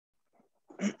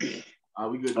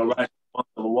We good. All right.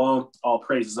 All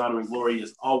praises, honor, and glory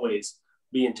is always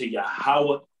being to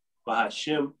Yahawah,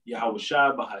 Bahashim,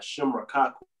 YAHAWASHI, Bahashim,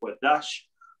 rawchaa, qadash,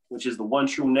 which is the one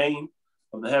true name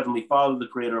of the Heavenly Father, the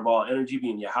creator of all energy,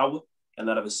 being Yahawah, and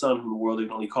that of his Son, whom the world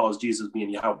only calls Jesus,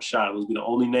 being YAHAWASHI. Those be the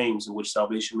only names in which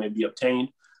salvation may be obtained,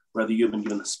 whether you have been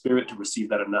given the Spirit to receive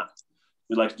that or not.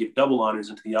 We'd like to give double honors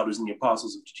unto the elders and the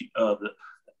apostles of the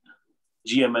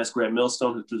GMS Grand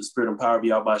Millstone, who through the Spirit and power of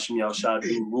YAHAWASHI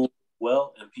do rule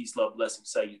well, and peace, love, blessing,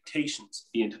 salutations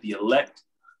be unto the elect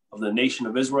of the nation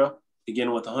of Israel,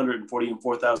 beginning with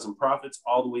 144,000 prophets,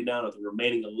 all the way down to the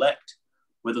remaining elect,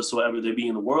 whithersoever they be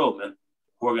in the world, man,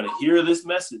 who are going to hear this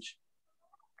message,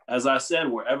 as I said,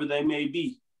 wherever they may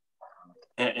be,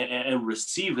 and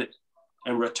receive it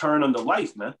and return unto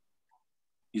life, man.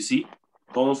 You see,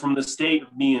 going from the state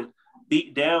of being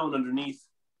beat down underneath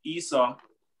Esau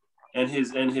and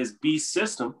his beast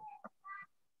system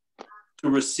to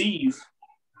receive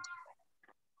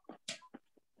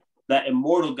that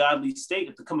immortal godly state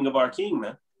at the coming of our King,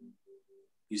 man.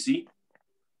 You see?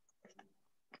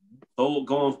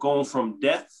 Going from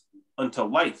death unto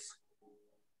life.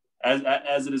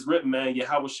 As it is written, man,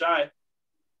 YAHAWASHI.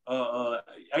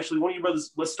 Actually, one of you brothers,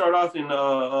 let's start off in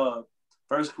 1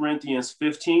 Corinthians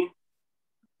 15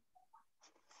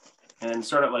 and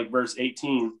start at like verse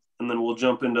 18, and then we'll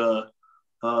jump into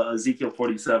Ezekiel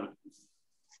 47.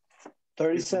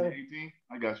 37. 18?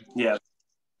 I got you. Yeah.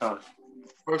 1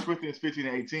 Corinthians 15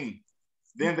 and 18.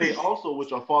 Then they also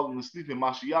which are fallen asleep in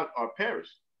Mashiach are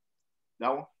perished.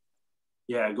 That one?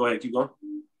 Yeah, go ahead. Keep going.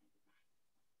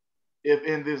 If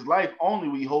in this life only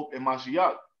we hope in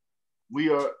Mashiach, we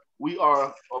are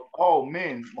of all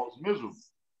men most miserable.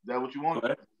 Is that what you want?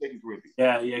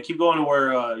 Yeah. Keep going to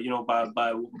where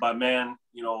by man,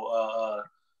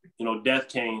 death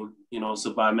came,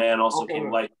 so by man also came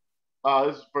life.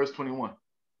 This is verse 21.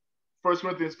 1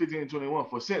 Corinthians 15 and 21.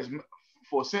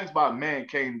 For since by man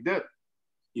came death,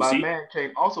 by man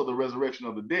came also the resurrection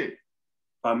of the dead.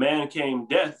 By man came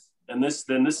death, and this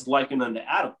is likened unto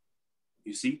Adam.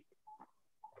 You see?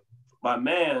 By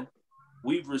man,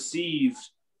 we've received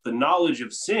the knowledge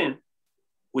of sin,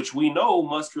 which we know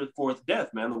mustereth forth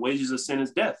death, man. The wages of sin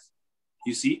is death.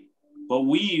 You see? But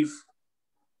we've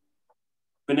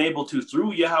been able to,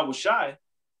 through YAHAWASHI,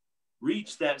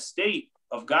 reach that state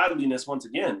of godliness once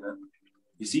again, man.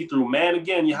 You see, through man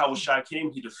again, YAHAWASHI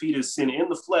came, he defeated sin in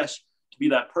the flesh to be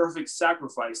that perfect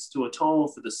sacrifice to atone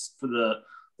for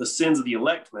the sins of the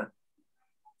elect, man.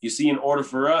 You see, in order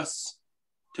for us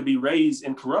to be raised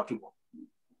incorruptible,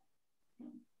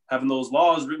 having those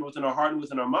laws written within our heart and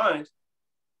within our mind,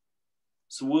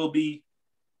 so we'll be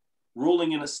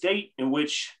ruling in a state in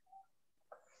which,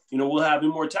 we'll have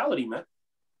immortality, man.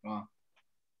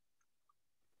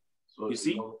 So you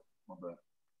see,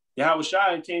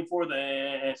 YAHAWASHI came forth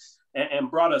and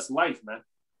brought us life, man.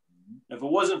 Mm-hmm. If it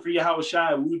wasn't for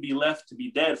YAHAWASHI, we would be left to be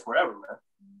dead forever, man.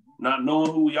 Not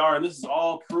knowing who we are. And this is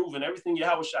all proven. Everything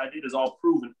YAHAWASHI did is all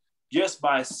proven just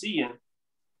by seeing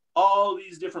all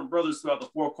these different brothers throughout the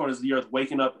four corners of the earth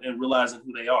waking up and realizing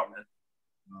who they are, man.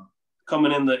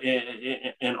 Coming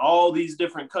in all these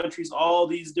different countries, all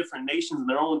these different nations in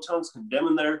their own tongues,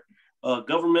 condemning their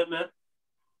government, man.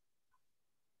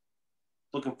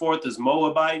 Looking forth as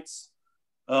Moabites,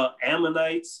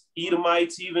 Ammonites,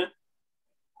 Edomites, even.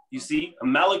 You see,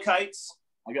 Amalekites.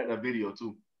 I got that video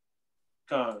too.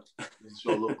 Just to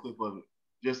show a little clip of it.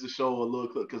 Just to show a little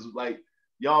clip, because like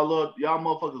y'all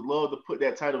motherfuckers love to put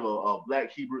that title of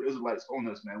Black Hebrew Israelites on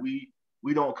us, man.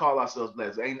 We don't call ourselves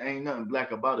blacks. Ain't nothing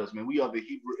black about us, man. We are the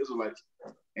Hebrew Israelites,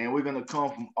 and we're gonna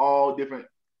come from all different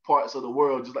parts of the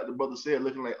world, just like the brother said,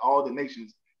 looking like all the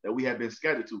nations that we have been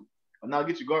scattered to. But now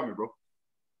get your garment, bro.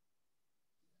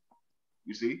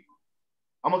 You see,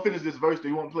 I'm gonna finish this verse. Do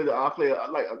you want to play I'll play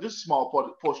just a small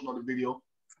portion of the video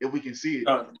if we can see it.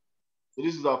 So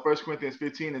this is our 1 Corinthians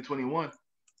 15 and 21.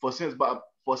 For since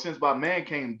by man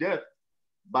came death,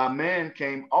 by man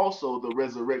came also the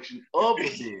resurrection of the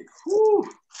dead. Whew.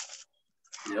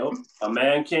 Yep. By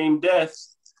man came death,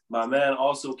 by man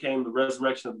also came the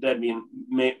resurrection of the dead.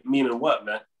 Meaning what,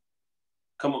 man?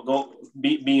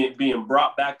 Being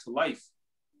brought back to life.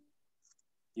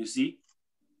 You see?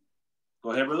 Go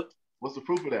ahead, brother. What's the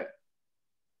proof of that?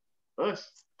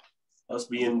 Us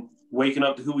waking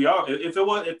up to who we are. If it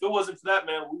wasn't for that,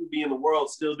 man, we would be in the world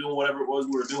still doing whatever it was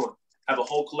we were doing. Have a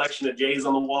whole collection of J's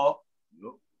on the wall.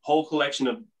 Yep. Whole collection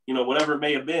of, whatever it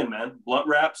may have been, man. Blunt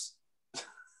wraps.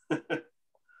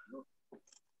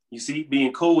 You see,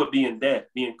 being cool with being dead.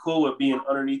 Being cool with being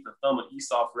underneath the thumb of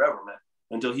Esau forever, man.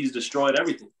 Until he's destroyed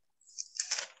everything.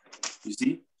 You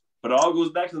see? But it all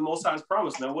goes back to the Most High's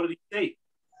promise, man. What did he say?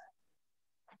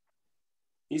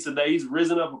 He said that he's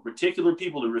risen up a particular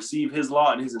people to receive his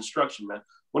law and his instruction, man.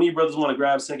 One of you brothers want to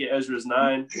grab 2 Ezra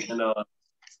 9 and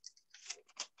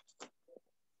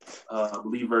I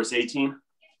believe verse 18.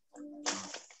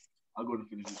 I'll go to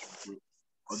finish this real quick.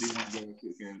 Or do you want to go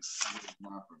quick and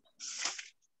 9 first?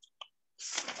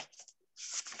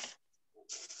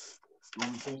 You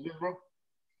want me to finish this, bro?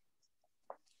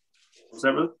 What's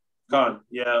that, brother? Con.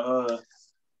 Yeah,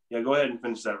 go ahead and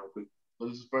finish that real quick. So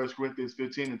this is 1 Corinthians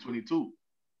 15 and 22.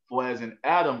 For as in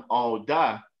Adam all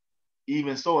die,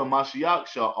 even so in Mashiach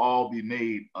shall all be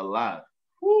made alive.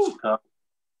 Woo.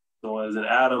 So as in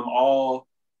Adam all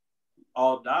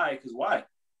die, because why?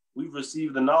 We've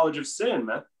received the knowledge of sin,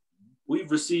 man.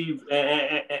 We've received,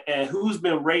 and who's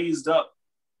been raised up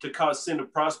to cause sin to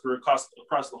prosper across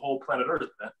the whole planet Earth,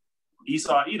 man?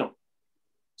 Esau, Edom.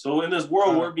 So in this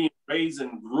world, we're being raised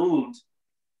and groomed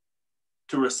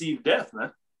to receive death,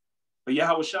 man. But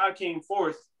YAHAWASHI came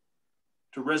forth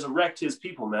to resurrect his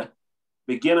people, man.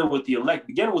 Beginning with the elect,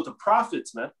 beginning with the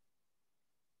prophets, man.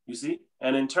 You see?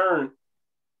 And in turn,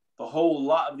 the whole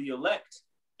lot of the elect.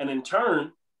 And in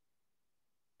turn,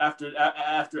 after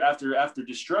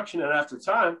destruction and after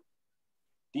time,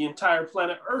 the entire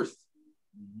planet Earth.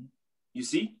 Mm-hmm. You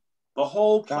see? The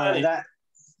whole planet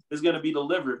is going to be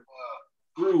delivered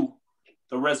through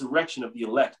the resurrection of the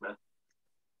elect, man.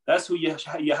 That's who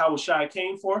YAHAWASHI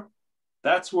came for.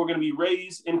 That's who are going to be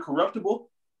raised incorruptible.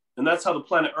 And that's how the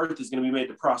planet Earth is going to be made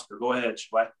to prosper. Go ahead,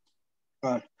 Shwai.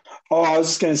 I was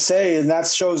just going to say, and that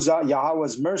shows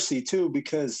Yahweh's mercy too,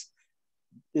 because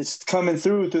it's coming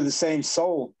through the same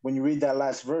soul. When you read that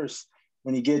last verse,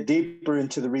 when you get deeper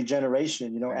into the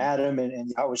regeneration, you know, Adam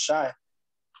and YAHAWASHI.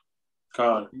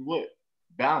 God. What?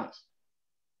 Balance.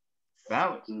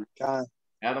 God.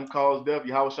 Adam calls death,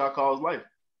 YAHAWASHI calls life.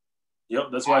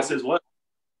 Yep, that's why it says what?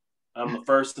 I'm the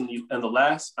first and the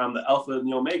last. I'm the Alpha and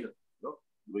the Omega. Yep.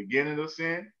 The beginning of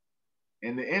sin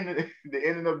and the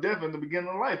ending of death and the beginning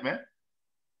of life, man.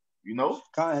 You know?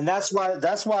 And that's why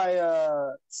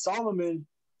Solomon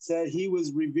said he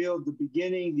was revealed the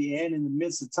beginning, the end, and the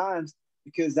midst of times,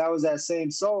 because that was that same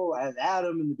soul as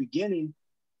Adam in the beginning.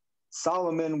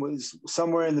 Solomon was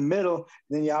somewhere in the middle,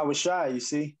 then YAHAWASHI, you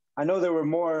see. I know there were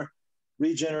more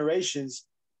regenerations,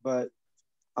 but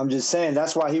I'm just saying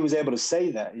that's why he was able to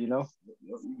say that, you know.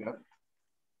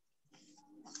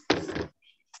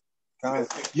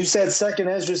 You said 2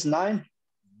 Ezra 9?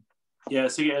 Yeah,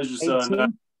 2 Ezra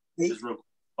 9. Just real quick,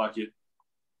 Halakia.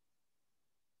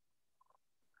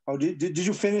 Oh, did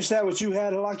you finish that? What you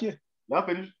had, Halakia? I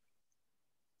finished.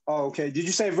 Oh, okay. Did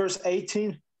you say verse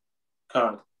 18?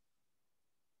 Con.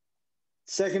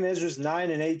 2 Ezra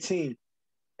 9 and 18.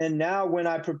 And now when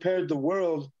I prepared the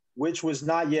world, which was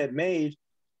not yet made,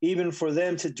 even for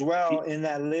them to dwell in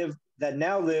that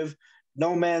now live,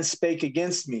 no man spake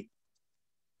against me.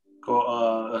 Go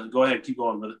ahead, keep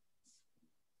going, brother.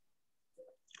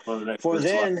 For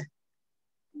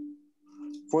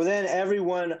then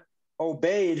everyone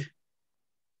obeyed,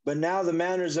 but now the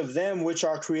manners of them which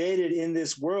are created in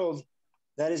this world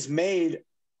that is made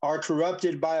are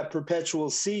corrupted by a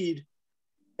perpetual seed,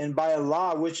 and by a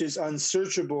law which is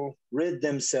unsearchable rid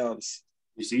themselves.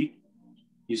 You see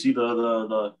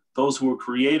the those who were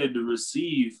created to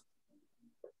receive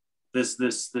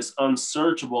this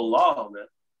unsearchable law, man,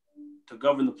 to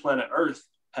govern the planet Earth,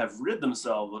 have rid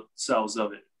themselves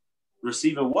of it.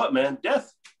 Receiving what, man?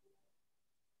 Death.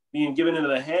 Being given into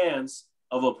the hands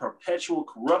of a perpetual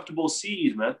corruptible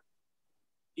seed, man.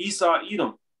 Esau,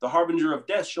 Edom, the harbinger of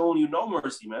death, showing you no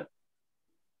mercy, man.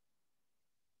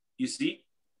 You see?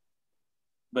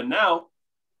 But now,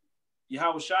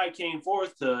 YAHAWASHI came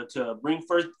forth to bring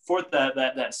forth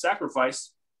that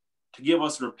sacrifice to give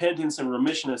us repentance and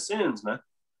remission of sins, man.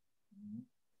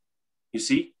 You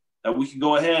see? That we can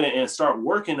go ahead and start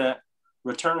working at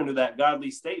returning to that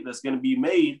godly state that's going to be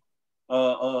made,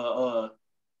 100%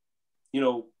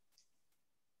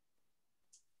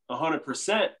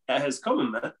 at his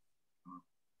coming, man.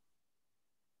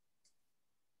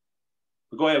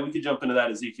 But go ahead, we could jump into that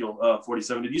Ezekiel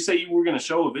 47. Did you say you were going to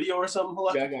show a video or something?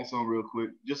 Yeah, I got something real quick.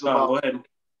 Just about go ahead.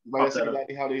 Like I said,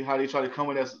 how they try to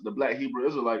come in as the Black Hebrew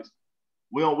Israelites.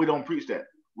 We don't preach that.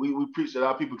 We preach that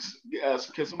our people.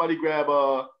 Can somebody grab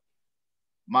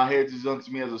my heritage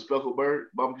unto me as a speckled bird,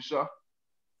 Baba Kishah?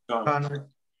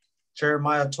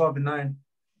 Jeremiah 12 and 9.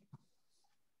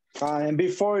 And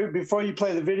before you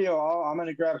play the video, I'm going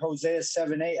to grab Hosea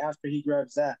 7:8 after he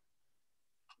grabs that.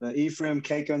 The Ephraim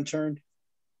cake unturned.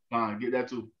 Get that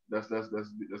too. That's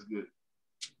good.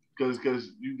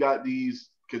 Because you got these,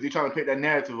 because they're trying to paint that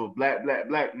narrative of black.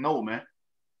 No, man.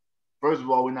 First of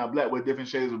all, we're not black. We're different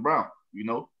shades of brown, you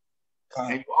know?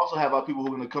 And you also have our people who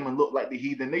are going to come and look like the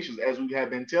heathen nations, as we have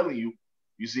been telling you,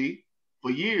 you see,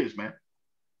 for years, man.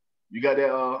 You got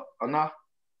that, Anna?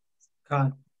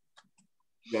 Con.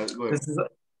 You got it. Go ahead.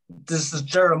 This is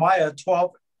Jeremiah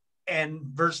 12 and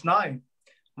verse 9.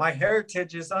 My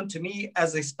heritage is unto me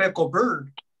as a speckled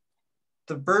bird.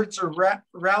 The birds are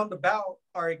round about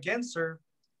are against her.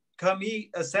 Come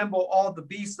eat, assemble all the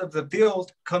beasts of the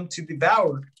field, come to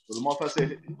devour. So the Most High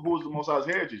said, who is the Most High's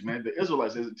heritage, man? The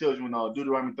Israelites, as it tells you in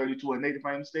Deuteronomy 32 and 8, if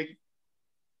I'm mistaken.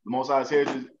 The Most High's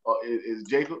heritage is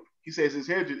Jacob. He says his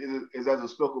heritage is as a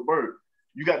speckled bird.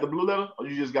 You got the blue letter, or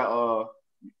you just got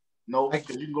no?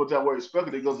 Because you can go to that word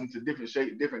speckled, it goes into different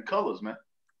shape, different colors, man.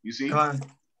 You see? Con,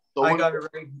 So I got it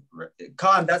right.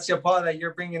 Con, that's your part that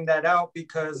you're bringing that out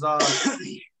because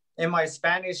in my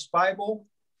Spanish Bible,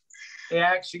 it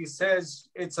actually says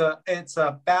it's a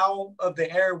bow of the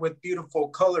air with beautiful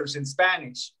colors in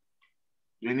Spanish.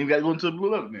 You ain't even got to go into the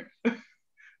blue letter there.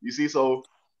 You see, so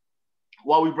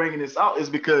why we bringing this out is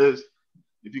because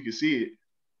if you can see it,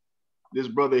 this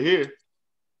brother here,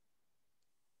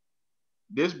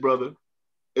 this brother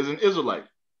is an Israelite.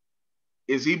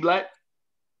 Is he black?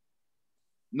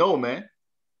 No, man.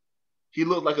 He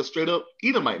looked like a straight up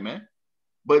Edomite, man.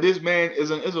 But this man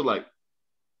is an Israelite.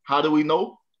 How do we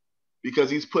know? Because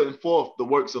he's putting forth the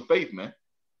works of faith, man.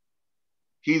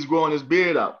 He's growing his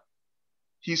beard out.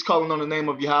 He's calling on the name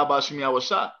of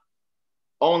YAHAWASHI.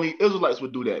 Only Israelites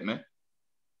would do that, man.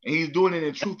 And he's doing it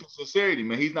in truth and sincerity,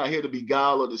 man. He's not here to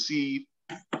beguile or deceive.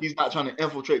 He's not trying to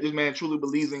infiltrate. This man truly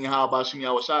believes in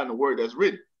YAHAWASHI and the word that's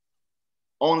written.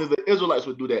 Only the Israelites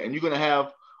would do that. And you're going to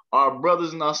have our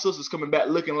brothers and our sisters coming back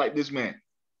looking like this man.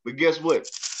 But guess what?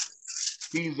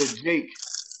 He's a Jake.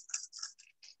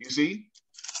 You see?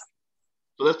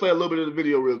 So let's play a little bit of the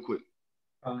video real quick.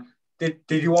 Did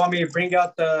you want me to bring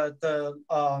out the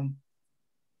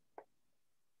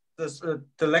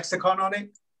lexicon on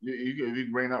it? You can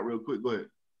bring it out real quick. Go ahead.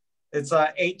 It's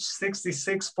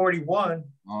H6641,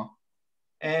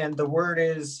 and the word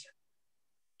is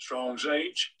Strong's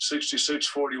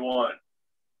H6641.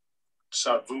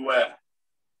 Savuah.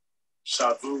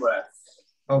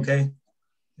 Okay.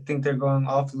 I think they're going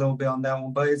off a little bit on that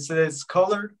one, but it says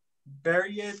colored,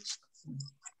 varied.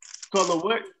 Color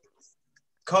what?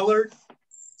 Colored,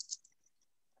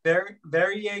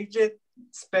 variated,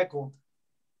 speckled.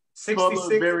 66.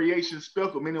 Color variation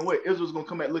speckled, meaning what? Israel's gonna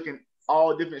come at looking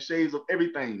all different shades of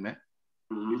everything, man.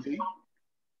 Mm-hmm. You see?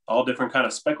 All different kind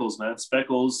of speckles, man.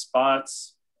 Speckles,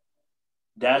 spots,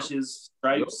 dashes,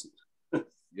 stripes.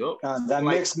 Yep. That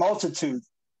mixed multitude.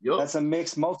 Yep. That's a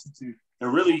mixed multitude.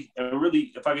 And really,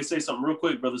 if I could say something real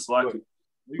quick, brother Salaki,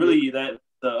 really that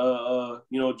the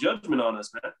judgment on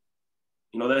us, man.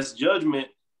 That's judgment,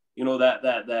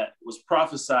 that was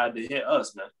prophesied to hit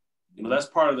us, man. That's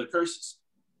part of the curses.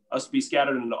 Us to be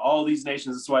scattered into all these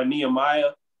nations. That's why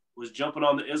Nehemiah was jumping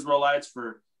on the Israelites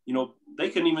for, they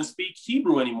couldn't even speak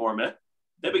Hebrew anymore, man.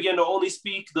 They began to only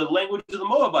speak the language of the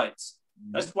Moabites.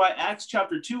 That's why Acts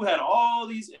chapter 2 had all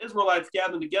these Israelites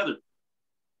gathered together,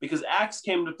 because Acts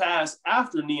came to pass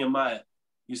after Nehemiah.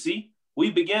 You see, we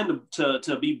began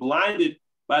to be blinded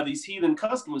by these heathen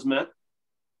customs, man,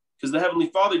 because the Heavenly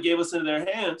Father gave us into their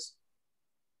hands.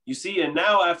 You see, and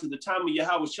now after the time of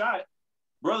YAHAWASHI,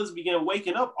 brothers began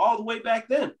waking up all the way back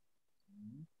then.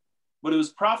 But it was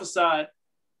prophesied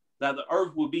that the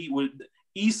earth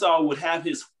Esau would have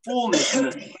his fullness in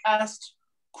the last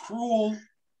cruel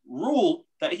rule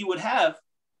that he would have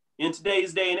in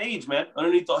today's day and age, man,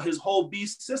 underneath his whole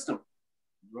beast system.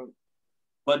 Right.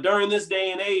 But during this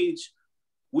day and age,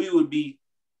 we would be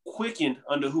quickened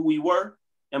under who we were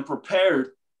and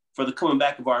prepared for the coming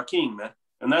back of our King, man.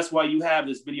 And that's why you have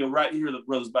this video right here the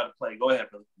brother's about to play. Go ahead,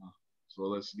 brother. So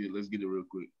let's get it real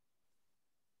quick.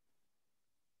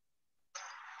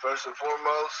 First and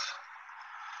foremost,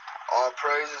 all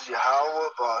praises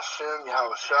Yahawah, Ba'ashem,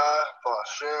 YAHAWASHI,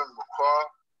 Ba'ashem, Rawchaa,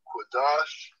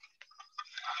 qadash.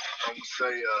 I'm gonna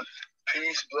say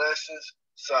peace, blessings,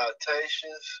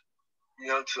 salutations,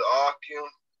 to Akim,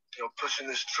 pushing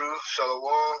this truth,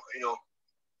 shalom,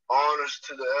 honors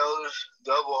to the elders,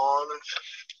 double honors.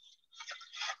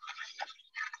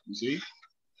 You see?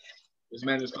 This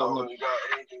man is calling up. Got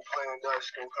anything playing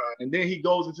Dutch, and then he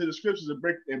goes into the scriptures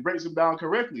and breaks them down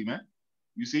correctly, man.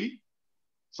 You see?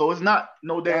 So it's not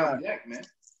no damn jack, man.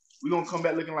 We're gonna come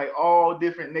back looking like all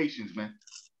different nations, man.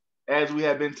 As we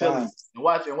have been telling you. And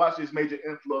watch this major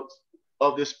influx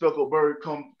of this speckled bird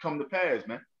come to pass,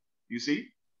 man. You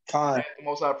see? That's the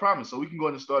Most High promise. So we can go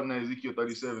ahead and start in Ezekiel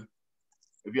 37.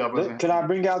 If y'all can I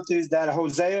bring out that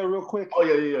Hosea real quick? Oh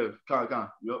yeah. Con.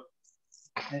 Yep.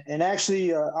 And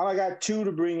actually, I got two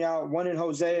to bring out. One in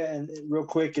Hosea, and real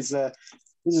quick, is this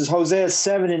is Hosea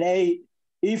 7 and 8.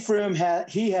 Ephraim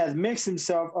he has mixed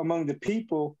himself among the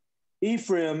people.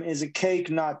 Ephraim is a cake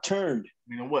not turned.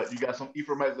 You know what? You got some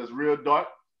Ephraimites that's real dark.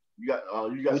 You got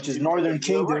which is Northern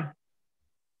Kingdom.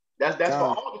 That's for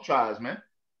all the tribes, man.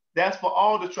 That's for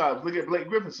all the tribes. Look at Blake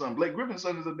Griffin's son. Blake Griffin's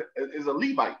son is a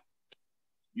Levite.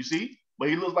 You see, but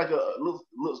he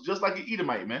looks just like an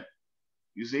Edomite, man.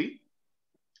 You see.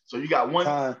 So you got one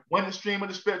extreme of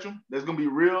the spectrum that's gonna be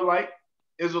real light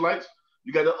Israelites.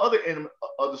 You got the other end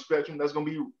of the spectrum that's gonna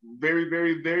be very,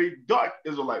 very, very dark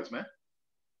Israelites, man.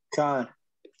 And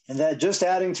that just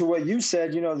adding to what you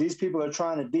said, you know, these people are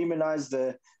trying to demonize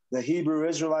the Hebrew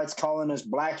Israelites, calling us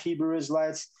black Hebrew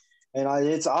Israelites, and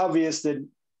it's obvious that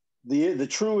the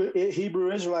true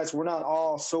Hebrew Israelites were not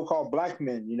all so-called black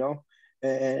men, you know.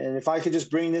 And if I could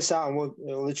just bring this out, and we'll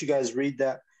let you guys read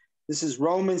that. This is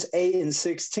Romans 8 and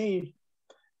 16.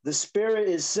 The Spirit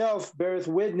itself beareth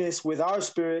witness with our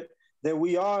spirit that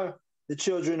we are the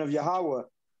children of Yahawah.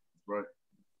 Right.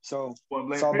 So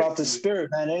it's all about the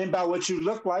Spirit, man. It ain't about what you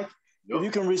look like. Yep. If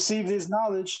you can receive this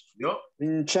knowledge,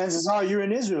 then chances are you're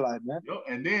an Israelite, man. Yep.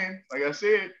 And then, like I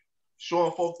said,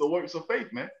 showing forth the works of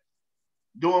faith, man.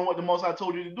 Doing what the Most High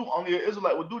told you to do. Only an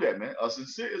Israelite would do that, man.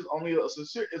 Only a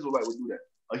sincere Israelite would do that.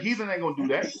 A heathen ain't gonna do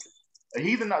that. A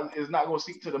heathen is not going to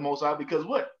seek to the Most High because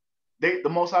what? The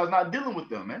Most High is not dealing with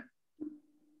them, man.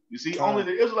 You see, only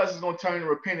the Israelites is going to turn and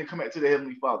repent and come back to the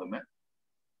Heavenly Father, man.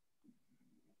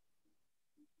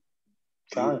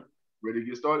 Ready to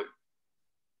get started?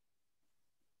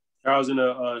 I was going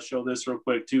to show this real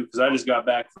quick, too, because I just got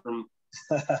back from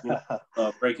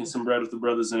breaking some bread with the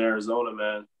brothers in Arizona,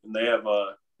 man. And they have,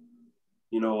 a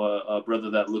brother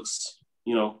that looks,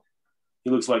 he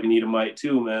looks like an Edomite,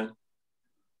 too, man.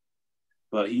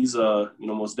 But he's,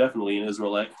 most definitely an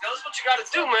Israelite. That's what you got to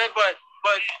do, man. But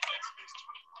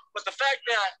the fact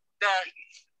that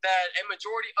a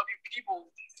majority of you people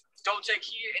don't take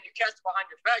heed and you cast it behind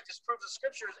your back just proves the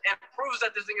scriptures and proves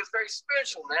that this thing is very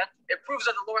spiritual, man. It proves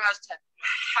that the Lord has to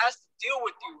deal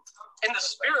with you in the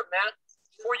spirit, man,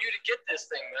 for you to get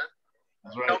this thing, man.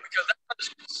 That's right. Because that's what the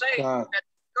scriptures say.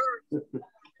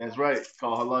 That's right.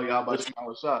 Call Allah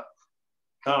YAHAWASHI.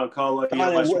 Call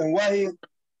YAHAWASHI.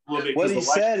 What he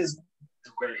said is,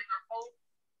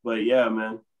 but yeah,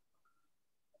 man.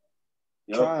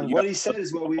 What he said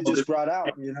is what we just brought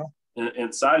out, you know.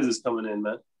 And sizes coming in,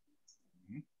 man.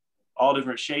 Mm-hmm. All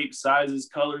different shapes, sizes,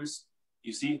 colors.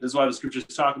 You see, this is why the scriptures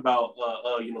talk about,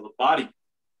 the body,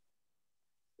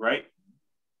 right?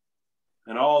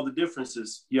 And all the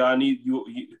differences. You are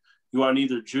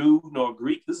neither Jew nor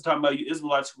Greek. This is talking about you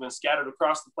Israelites who've been scattered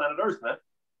across the planet Earth, man.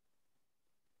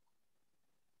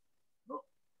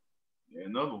 Yeah,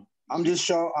 no. I'm just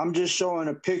showing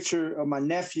a picture of my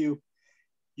nephew.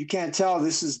 You can't tell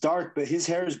this is dark, but his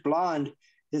hair is blonde.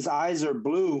 His eyes are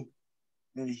blue.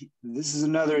 And this is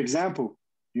another example,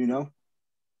 you know.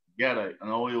 Gadite. I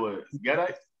know what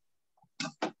Gadite?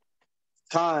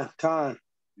 Khan.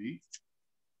 See?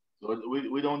 So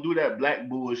we don't do that black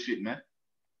bullshit, man.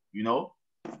 You know?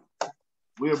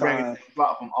 We're bringing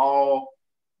flock from all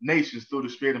nations through the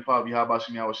spirit and power of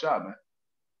YAHAWASHI, man.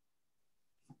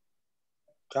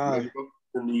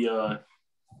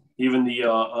 Even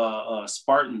the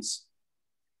Spartans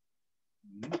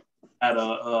had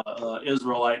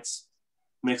Israelites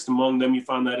mixed among them. You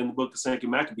find that in the book of 2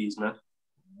 Maccabees, man.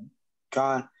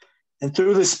 And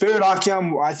through the spirit,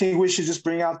 Akim, I think we should just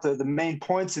bring out the main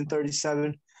points in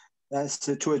 37. That's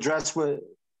to address what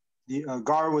the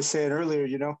Gar was saying earlier,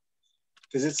 you know,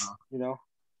 because it's, we're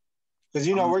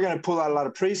going to pull out a lot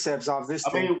of precepts off this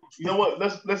thing. I mean, you know what?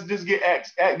 Let's just get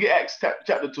Acts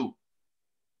chapter 2.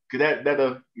 Because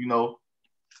that'll,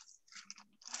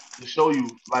 to show you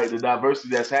like the diversity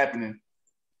that's happening.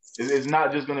 It's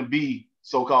not just going to be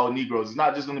so-called Negroes. It's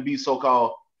not just going to be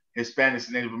so-called Hispanics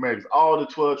and Native Americans. All the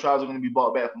 12 tribes are going to be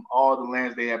brought back from all the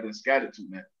lands they have been scattered to,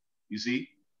 man. You see?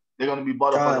 They're going to be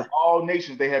brought up from all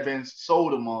nations they have been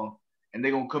sold among, and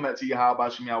they're going to come back to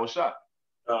YAHAWASHI.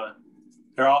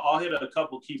 Here, I'll hit a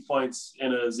couple key points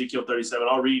in Ezekiel 37.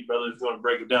 I'll read, brother, if you want to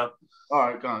break it down. All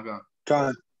right, go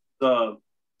on.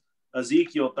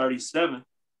 Ezekiel 37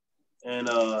 and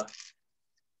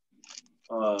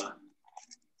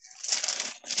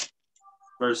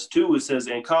verse 2, it says,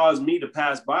 "And caused me to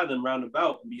pass by them round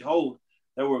about, and behold,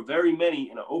 there were very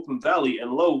many in an open valley,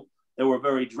 and lo, they were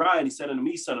very dry. And he said unto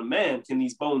me, Son of man, can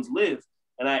these bones live?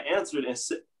 And I answered and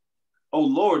said, O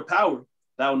Lord, power,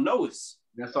 thou knowest."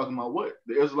 That's talking about what?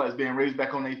 The Israelites being raised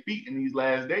back on their feet in these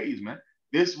last days, man.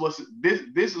 This is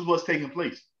what's taking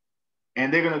place.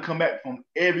 And they're going to come back from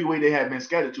every way they have been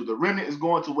scattered to. The remnant is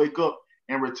going to wake up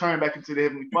and return back into the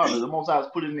Heavenly Father. The Most High has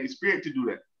put it in their spirit to do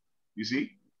that. You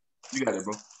see? You got it,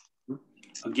 bro.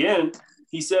 Again,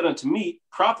 he said unto me,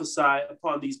 prophesy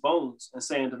upon these bones, and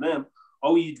say unto them,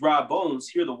 O ye dry bones,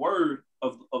 hear the word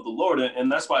of the Lord.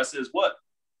 And that's why it says what?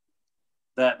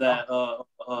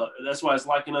 That's why it's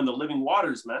likened unto living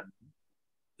waters, man.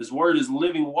 His word is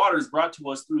living waters brought to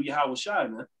us through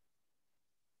YAHAWASHI, man.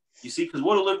 You see, because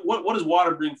what does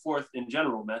water bring forth in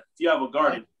general, man? If you have a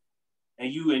garden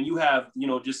and you have, you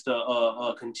know, just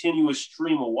a continuous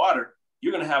stream of water,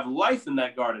 you're gonna have life in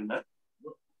that garden, man.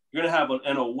 You're gonna have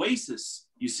an oasis.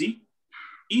 You see,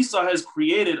 Esau has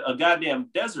created a goddamn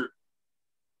desert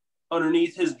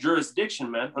underneath his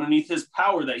jurisdiction, man, underneath his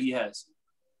power that he has.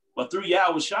 But through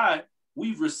YAHAWASHI,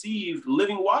 we've received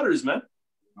living waters, man.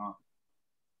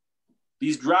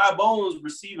 These dry bones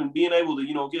receiving, being able to,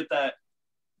 you know, get that,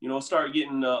 you know, start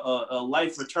getting a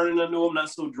life returning unto them, not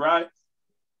so dry,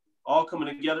 all coming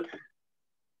together.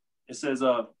 It says,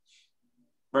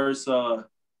 verse 5.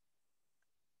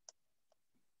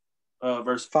 Or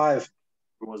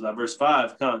was that verse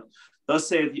 5? Come. Thus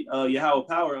saith Yahweh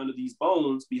power unto these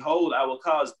bones, behold, I will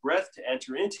cause breath to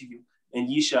enter into you, and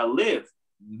ye shall live.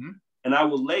 Mm-hmm. And I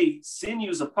will lay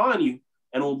sinews upon you,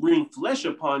 and will bring flesh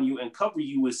upon you, and cover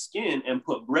you with skin, and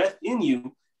put breath in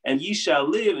you, and ye shall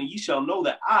live, and ye shall know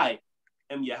that I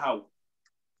am Yahweh.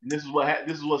 And this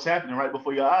is what's happening right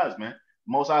before your eyes, man.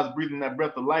 Most High is breathing that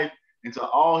breath of life into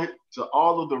all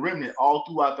of the remnant all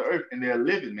throughout the earth, and they're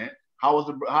living, man. How has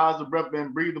the breath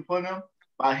been breathed upon them?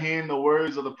 By hearing the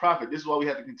words of the prophet. This is why we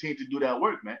have to continue to do that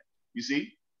work, man. You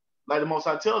see, like the Most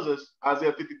High tells us,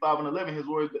 Isaiah 55:11, his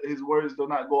words do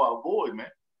not go out void, man.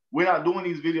 We're not doing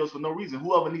these videos for no reason.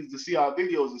 Whoever needs to see our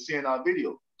videos is seeing our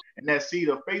videos. And that seed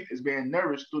of faith is being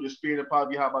nourished through the spirit and power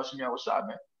of YAHAWASHI,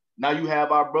 man. Now you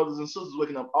have our brothers and sisters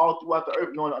waking up all throughout the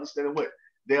earth, knowing and understanding what?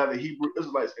 They are the Hebrew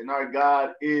Israelites, and our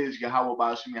God is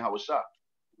YAHAWASHI.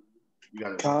 You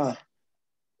got it.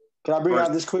 Can I bring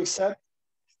out this quick set?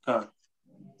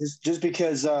 Just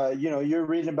because you know, you're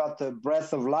reading about the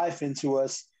breath of life into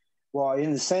us. Well,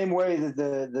 in the same way that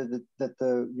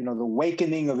the you know, the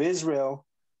awakening of Israel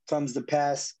comes to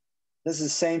pass, this is the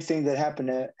same thing that happened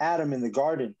to Adam in the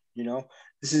garden. You know,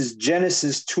 this is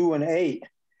Genesis 2:8.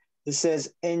 It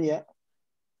says,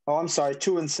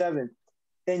 2:7.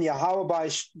 In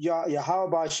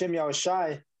YAHAWAH Shem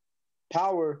Yahushai,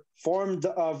 power formed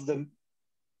of the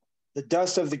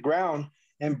dust of the ground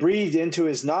and breathed into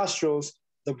his nostrils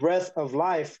the breath of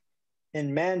life,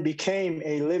 and man became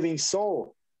a living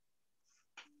soul.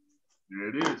 There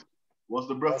it is. What's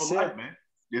the breath of life, man?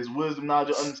 There's wisdom, knowledge,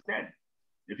 and understanding.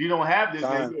 If you don't have this,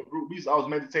 man, you're a brute beast. I was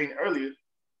meditating earlier.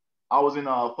 I was in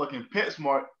a fucking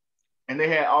PetSmart, and they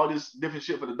had all this different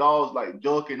shit for the dogs, like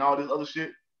duck and all this other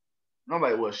shit. And I'm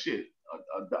like, well, shit,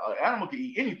 an animal can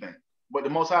eat anything. But the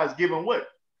Most High is giving what?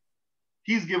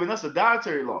 He's giving us a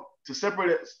dietary law to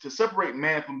separate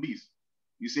man from beast.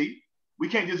 You see? We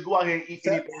can't just go out here and eat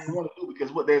anything we want to do,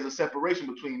 because there's a separation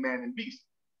between man and beast.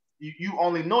 You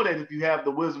only know that if you have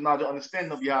the wisdom, knowledge,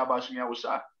 understanding of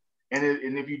YAHAWASHI. And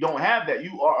if you don't have that,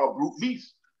 you are a brute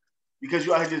beast, because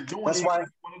you are just doing what you want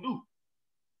to do.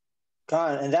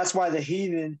 And that's why the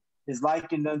heathen is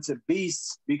likened unto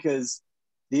beasts, because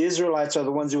the Israelites are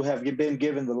the ones who have been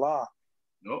given the law.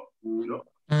 Nope.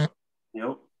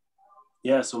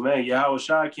 Yeah, so man,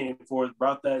 YAHAWASHI came forth,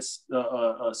 brought that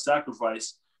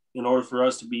sacrifice in order for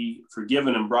us to be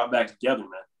forgiven and brought back together,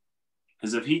 man.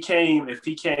 Because if he came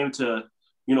to,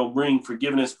 you know, bring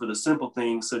forgiveness for the simple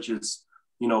things such as,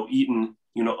 you know, eating,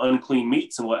 you know, unclean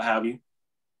meats and what have you,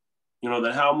 you know,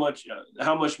 then how much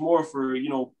more for, you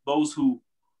know, those who,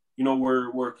 you know,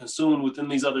 were consumed within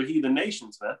these other heathen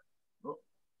nations, man.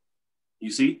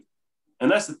 You see,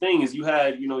 and that's the thing is you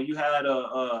had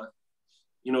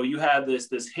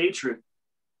this hatred,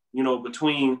 you know,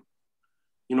 between,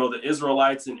 you know, the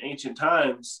Israelites in ancient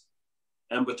times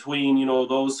and between, you know,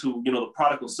 those who, you know, the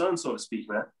prodigal son, so to speak,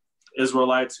 man.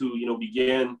 Israelites who, you know,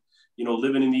 began, you know,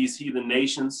 living in these heathen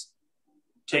nations,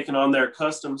 taking on their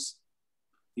customs,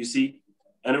 you see.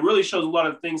 And it really shows a lot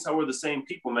of things how we're the same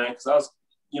people, man. Because I was,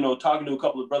 you know, talking to a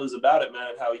couple of brothers about it,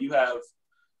 man, how you have,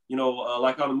 you know,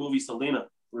 like on the movie Selena,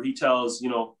 where he tells, you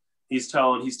know, he's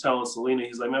telling Selena,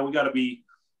 he's like, man, we got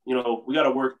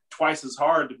to work twice as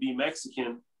hard to be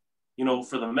Mexican, you know,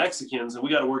 for the Mexicans, and we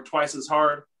got to work twice as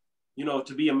hard, you know,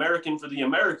 to be American for the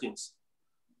Americans.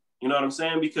 You know what I'm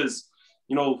saying? Because,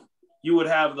 you know, you would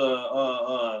have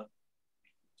the,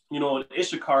 you know, an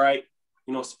Issacharite,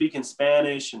 you know, speaking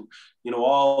Spanish and, you know,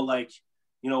 all like,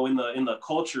 you know, in the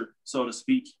culture, so to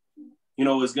speak, you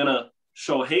know, is going to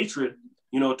show hatred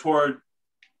toward,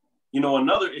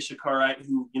 another Issacharite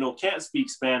who, can't speak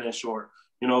Spanish or,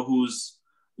 who's,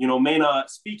 may not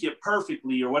speak it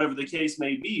perfectly or whatever the case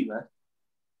may be, man.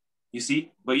 You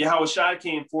see? But YAHAWASHI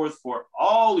came forth for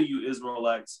all of you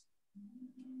Israelites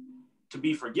to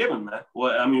be forgiven, man.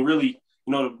 Well, I mean, really,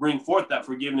 to bring forth that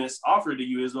forgiveness offered to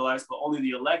you Israelites, but only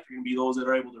the elect are going to be those that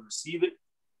are able to receive it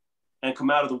and come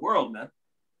out of the world, man.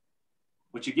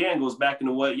 Which again goes back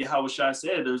into what YAHAWASHI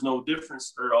said. There's no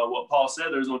difference, or what Paul said,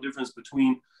 there's no difference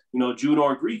between, Jew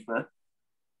nor Greek, man.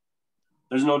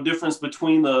 There's no difference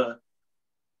between the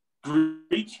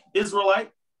Greek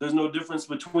Israelite. There's no difference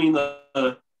between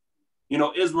the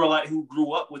Israelite who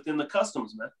grew up within the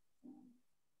customs, man.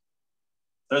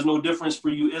 There's no difference for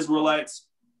you Israelites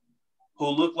who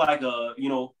look like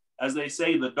as they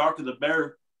say, the darker the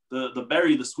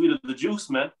berry, the sweeter the juice,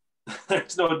 man.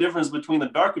 There's no difference between the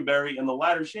darker berry and the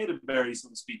lighter shaded berry, so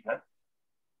to speak, man.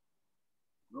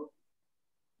 Nope.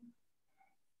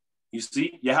 You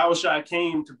see, YAHAWASHI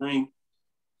came to bring,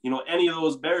 any of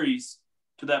those berries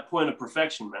to that point of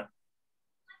perfection, man.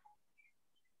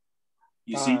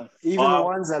 You see? Even the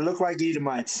ones that look like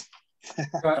Edomites.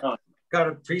 Got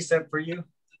a precept for you.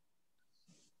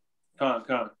 Come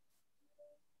on.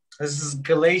 This is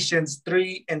Galatians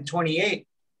 3:28.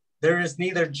 There is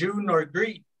neither Jew nor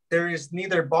Greek. There is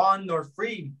neither bond nor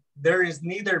free. There is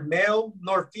neither male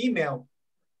nor female.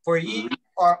 For ye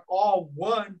are all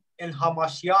one in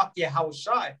Hamashiach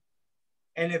YAHAWASHI.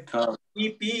 And if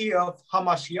ye be of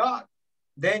Hamashiach,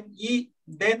 then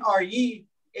are ye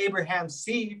Abraham's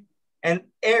seed and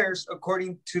heirs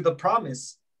according to the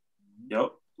promise.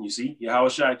 Yep. You see,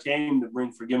 YAHAWASHI came to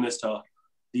bring forgiveness to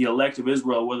the elect of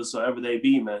Israel, whathersoever they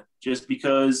be, man. Just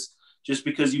because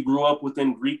you grew up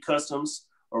within Greek customs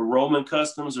or Roman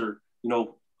customs or,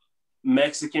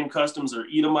 Mexican customs or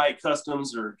Edomite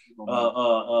customs or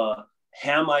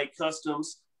Hamite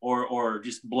customs or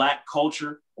just black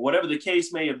culture, or whatever the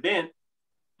case may have been,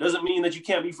 doesn't mean that you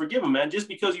can't be forgiven, man. Just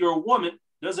because you're a woman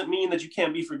doesn't mean that you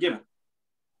can't be forgiven.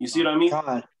 You see what I mean?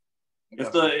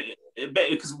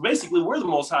 Because basically we're the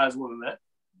Most High's woman, man.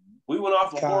 We went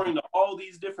off whoring to all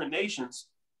these different nations,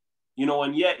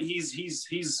 and yet he's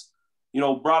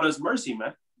brought us mercy,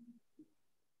 man.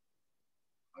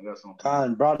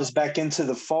 God brought us back into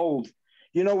the fold.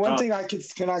 One thing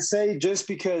can I say, just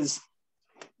because,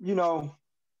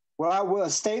 a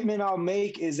statement I'll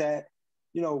make is that,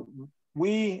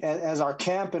 we as our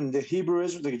camp and the Hebrew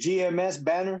Israel, the GMS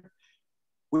banner,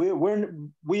 we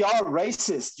are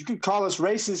racist. You could call us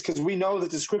racist because we know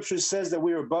that the scripture says that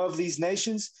we're above these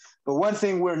nations. But one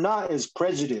thing we're not is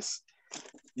prejudice.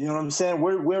 You know what I'm saying?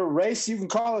 We're race. You can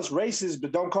call us racist,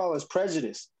 but don't call us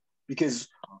prejudice, because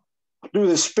through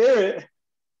the Spirit,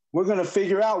 we're going to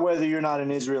figure out whether you're not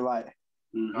an Israelite.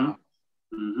 Mm-hmm.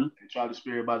 Mm-hmm. And try the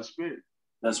Spirit by the Spirit.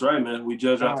 That's right, man. We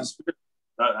judge out the Spirit.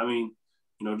 I mean,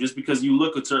 just because you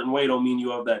look a certain way don't mean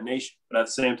you of that nation. But at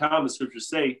the same time, the scriptures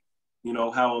say,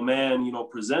 how a man,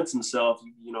 presents himself,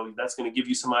 that's going to give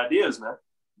you some ideas, man.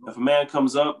 If a man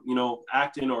comes up,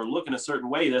 acting or looking a certain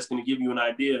way, that's going to give you an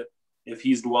idea if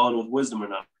he's dwelling with wisdom or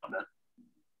not, man.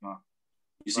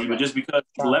 You see, but just because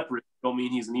he's leprous don't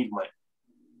mean he's an Edomite.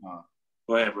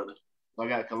 Go ahead, brother. I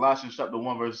got Colossians chapter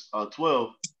 1, verse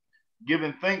 12.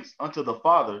 Giving thanks unto the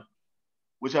Father,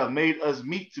 which hath made us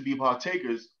meet to be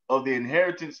partakers of the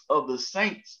inheritance of the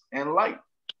saints and light,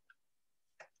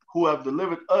 who have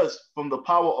delivered us from the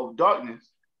power of darkness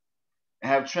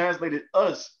and have translated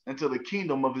us into the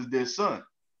kingdom of his dear Son.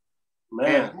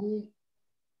 Man,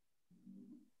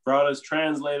 God has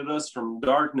translated us from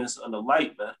darkness unto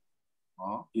light, man.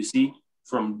 You see,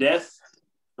 from death,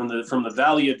 from the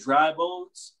valley of dry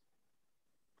bones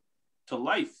to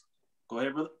life. Go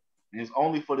ahead, brother. And it's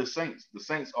only for the saints. The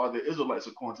saints are the Israelites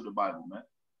according to the Bible, man.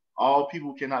 All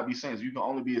people cannot be saints. You can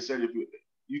only be a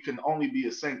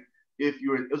saint if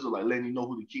you're an Israelite, letting you know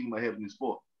who the kingdom of heaven is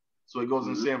for. So it goes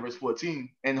in saying verse 14,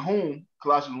 in whom,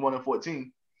 Colossians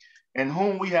 1:14, in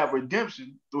whom we have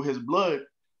redemption through his blood,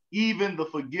 even the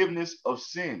forgiveness of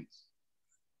sins.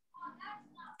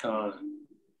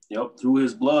 Yep, through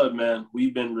his blood, man,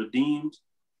 we've been redeemed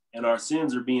and our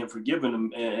sins are being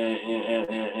forgiven,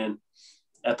 and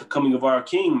at the coming of our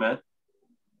King, man,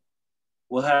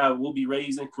 we'll be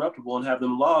raised incorruptible and have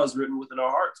them laws written within our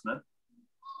hearts, man.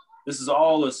 This is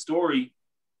all a story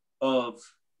of,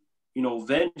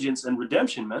 vengeance and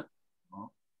redemption, man.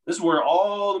 This is where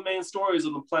all the main stories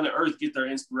of the planet Earth get their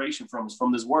inspiration from, is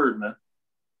from this word, man.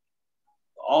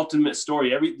 The ultimate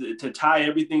story, to tie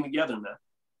everything together, man.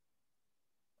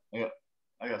 Yeah,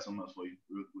 I got something else for you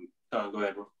real quick. Go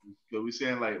ahead, bro. Because we're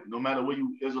saying, like, no matter where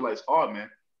you Israelites are, man,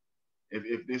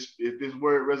 if this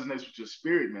word resonates with your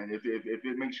spirit, man, if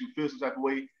it makes you feel some type of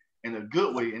way in a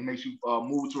good way and makes you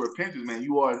move to repentance, man,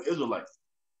 you are an Israelite,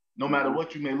 no matter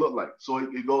what you may look like. So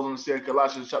it goes on to say in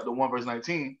Colossians chapter 1, verse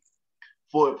 19,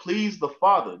 for it pleased the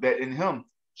Father that in him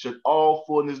should all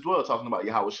fullness dwell, talking about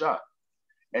YAHAWASHI,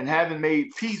 and having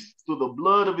made peace through the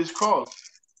blood of his cross,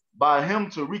 by him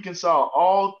to reconcile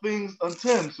all things unto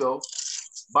himself.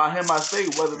 By him I say,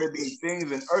 whether there be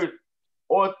things in earth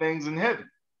or things in heaven.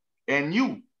 And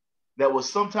you that was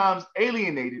sometimes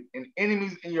alienated and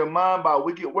enemies in your mind by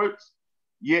wicked works,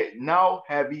 yet now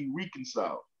have ye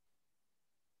reconciled.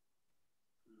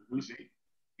 You see,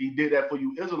 he did that for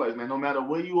you Israelites, man. No matter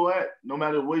where you are at, no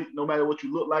matter what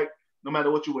you look like, no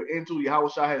matter what you were into,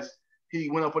 YAHAWASHI he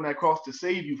went up on that cross to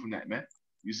save you from that, man.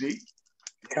 You see?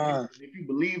 If you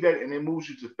believe that and it moves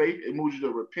you to faith, it moves you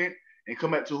to repent and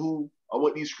come back to who or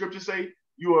what these scriptures say,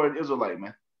 you are an Israelite,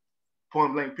 man.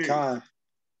 Point blank, period.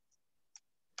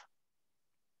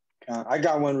 I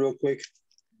got one real quick.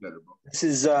 This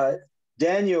is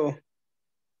Daniel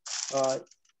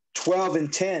 12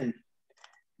 and 10.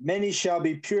 Many shall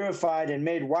be purified and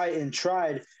made white and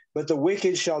tried, but the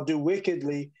wicked shall do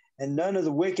wickedly, and none of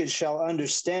the wicked shall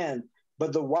understand,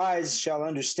 but the wise shall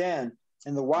understand.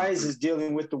 And the wise is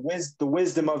dealing with the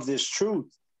wisdom of this truth.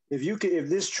 If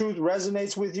this truth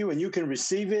resonates with you and you can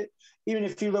receive it, even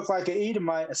if you look like an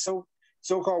Edomite, a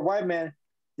so-called white man,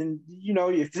 then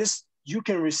if you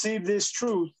can receive this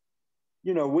truth,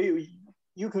 you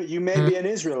may be an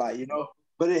Israelite,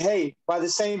 But hey, by the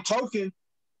same token,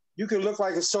 you can look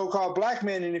like a so-called black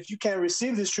man, and if you can't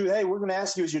receive this truth, hey, we're going to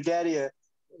ask you, is your daddy an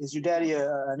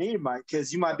Edomite?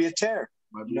 Because you might be a terror.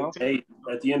 Hey,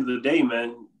 at the end of the day,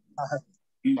 man,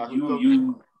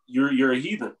 you're a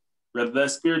heathen, whether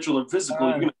that's spiritual or physical.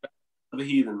 You're gonna be a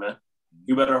heathen, man.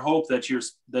 You better hope that you're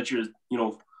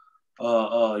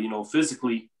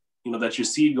physically, that your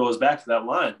seed goes back to that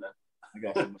line, man. I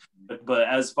got you. But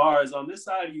as far as on this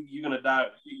side, you're gonna die.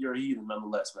 You're a heathen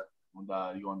nonetheless, man.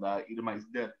 You're gonna die Edomite's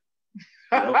death.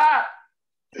 Yep.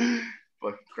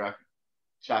 Fucking cracker,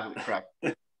 chocolate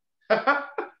cracker.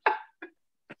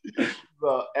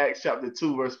 Acts chapter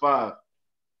 2, verse 5.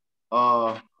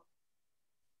 Acts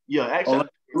chapter.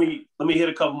 Let me hit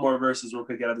a couple more verses real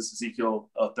quick out of this Ezekiel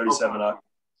 37.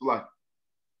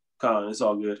 It's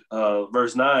all good.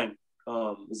 Verse 9,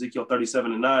 Ezekiel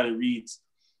 37 and 9, it reads,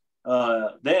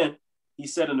 then he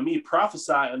said unto me,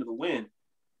 prophesy unto the wind.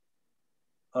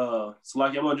 So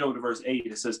like I'm gonna jump to verse 8.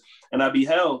 It says, and I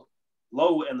beheld,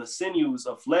 lo, and the sinews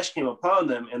of flesh came upon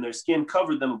them, and their skin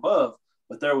covered them above,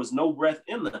 but there was no breath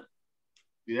in them.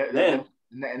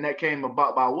 And that came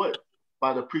about by what?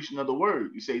 By the preaching of the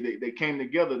word. You say they came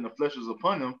together and the flesh was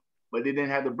upon them, but they didn't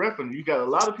have the breath in them. You got a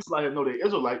lot of people out here know they're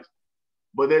Israelites,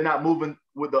 but they're not moving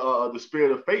with the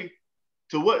spirit of faith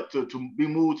to what? To be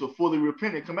moved to fully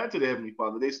repent and come back to the Heavenly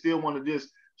Father. They still want to just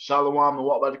shalom and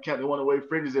walk by the camp. They want to wave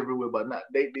fringes everywhere, but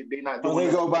they not doing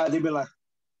they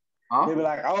be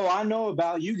like, oh, I know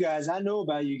about you guys. And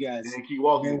they keep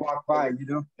walking. They walk by,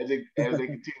 as they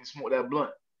continue to smoke that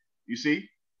blunt. You see?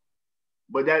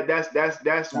 But that's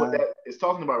what that is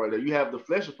talking about right there. You have the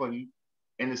flesh upon you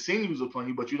and the sinews upon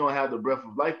you, but you don't have the breath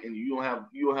of life in you. You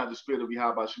don't have the spirit of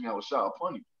YAHAWASHI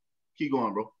upon you. Keep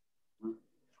going, bro.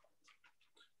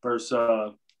 Verse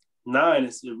 9,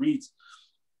 it reads,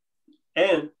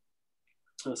 and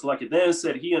it's like it then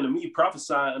said, he unto me,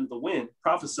 prophesy unto the wind,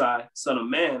 prophesy, son of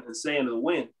man, and say unto the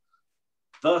wind,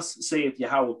 thus saith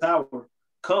Yahweh power,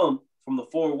 come from the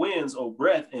four winds, O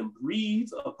breath, and breathe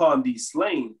upon these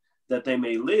slain, that they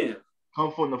may live.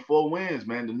 Come from the four winds,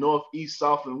 man, the north, east,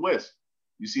 south, and west.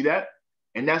 You see that?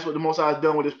 And that's what the Most High has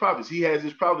done with his prophets. He has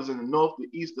his prophets in the north, the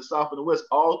east, the south, and the west,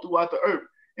 all throughout the earth.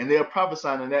 And they're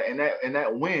prophesying and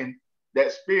that wind,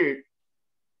 that spirit,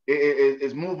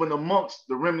 is moving amongst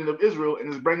the remnant of Israel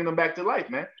and is bringing them back to life,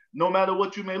 man. No matter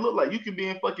what you may look like. You can be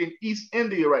in fucking East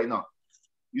India right now.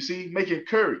 You see, making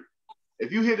curry.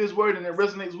 If you hear this word and it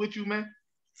resonates with you, man,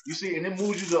 you see, and it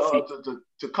moves you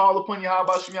to call upon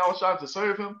YAHAWASHI to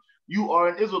serve him, you are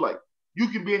an Israelite. You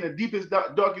can be in the deepest,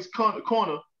 darkest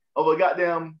corner of a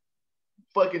goddamn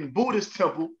fucking Buddhist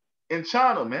temple in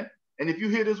China, man. And if you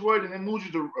hear this word and it moves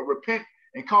you to repent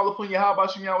and call upon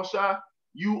YAHAWASHI,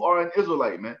 you are an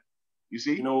Israelite, man. You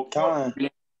see? You know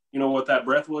what that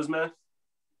breath was, man?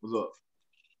 What's up?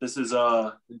 This is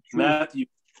Matthew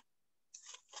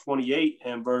 28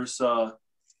 and verse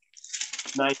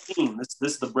 19.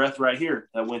 This is the breath right here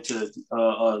that went to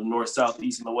north, south,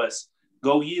 east, and the west.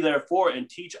 Go ye therefore and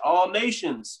teach all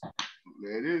nations.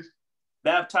 There it is.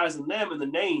 Baptizing them in the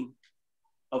name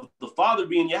of the Father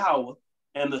being Yahweh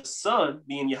and the Son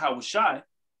being YAHAWASHI,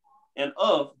 and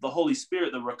of the Holy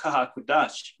Spirit, the rawchaa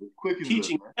qadash,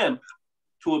 teaching us, them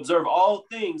to observe all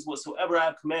things whatsoever I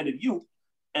have commanded you.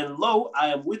 And lo, I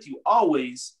am with you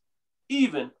always,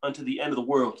 even unto the end of the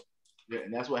world. Yeah,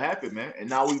 and that's what happened, man. And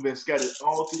now we've been scattered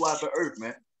all throughout the earth,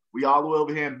 man. We all the way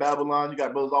over here in Babylon. You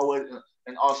got brothers all the way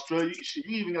in Australia. You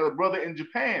even got a brother in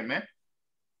Japan, man,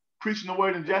 preaching the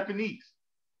word in Japanese.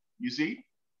 You see?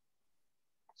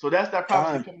 So that's that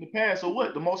prophecy coming to pass. So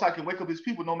what? The Most High can wake up his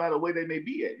people no matter where they may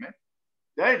be at, man.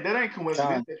 That ain't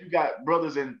coincidence that you got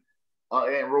brothers in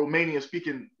Romania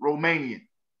speaking Romanian,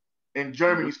 in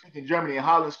Germany speaking Germany, in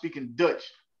Holland speaking Dutch.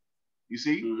 You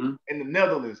see? In the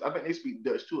Netherlands, I think they speak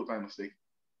Dutch too, if I'm mistaken.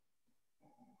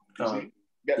 You see?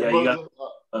 You got the brothers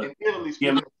in Italy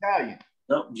speaking Italian.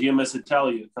 Yep, GMS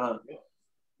Italia. Yeah.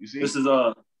 You see? This is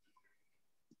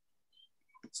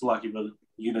it's lucky, brother.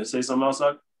 You gonna say something else,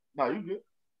 Doc? No, you good.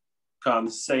 Come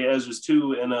say Ezra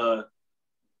 2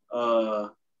 and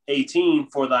 18,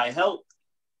 for thy help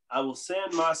I will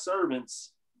send my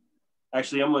servants.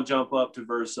 Actually, I'm gonna jump up to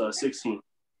verse 16.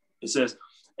 It says,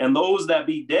 and those that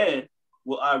be dead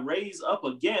will I raise up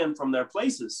again from their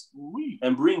places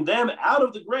and bring them out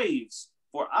of the graves,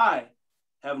 for I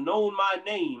have known my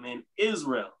name in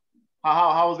Israel.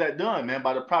 How is that done, man?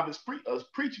 By the prophets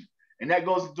preaching. And that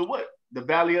goes into what? The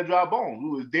valley of dry bones,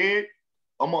 who is dead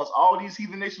amongst all these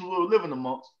heathen nations we were living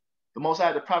amongst. The Most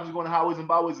High, the prophets going to highways and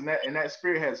byways, and that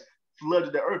spirit has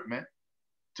flooded the earth, man,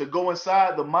 to go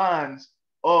inside the minds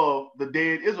of the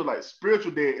dead Israelites,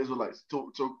 spiritual dead Israelites,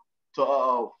 to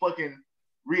fucking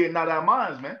reignite our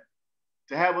minds, man,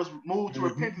 to have us move to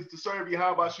repentance, to serve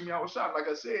YAHAWASHI, YAHAWASHI. Like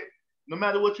I said, no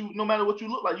matter what you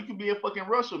look like, you can be in fucking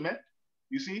Russia, man.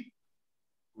 You see,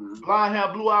 blind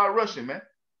hair, blue-eyed Russian, man.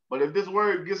 But if this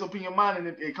word gets up in your mind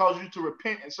and it causes you to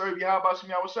repent and serve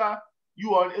YAHAWASHI, YAHAWASHI,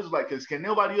 you are an Israelite. Because can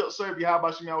nobody else serve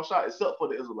YAHAWASHI, YAHAWASHI except for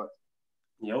the Israelites?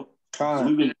 Yep. So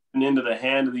we've been into the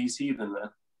hand of these heathen, man.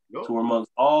 Yep. So we're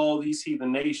amongst all these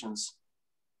heathen nations.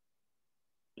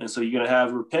 And so you're going to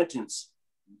have repentance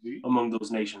among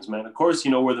those nations, man. Of course,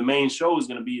 you know, where the main show is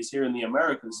going to be is here in the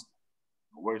Americas.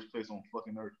 The worst place on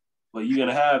fucking earth. But you're going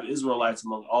to have Israelites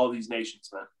among all these nations,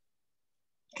 man.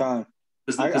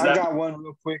 I got one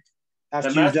real quick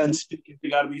after you're done speaking. They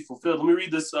got to be fulfilled. Let me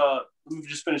read this. Let me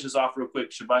just finish this off real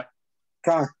quick, Shabbai.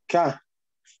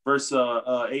 Verse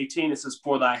 18, it says,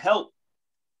 for thy help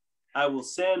I will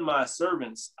send my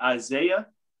servants Isaiah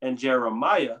and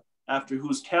Jeremiah, after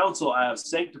whose counsel I have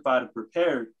sanctified and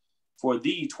prepared for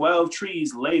thee 12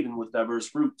 trees laden with diverse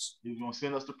fruits. He's going to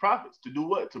send us the prophets to do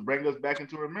what? To bring us back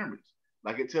into remembrance.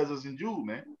 Like it tells us in Jude,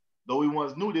 man. Though we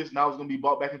once knew this, now it's going to be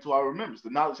brought back into our remembrance. The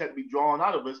knowledge had to be drawn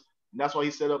out of us, and that's why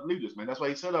he set up leaders, man. That's why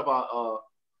he set up our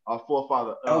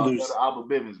forefather, Abba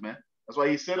Bivens, man. That's why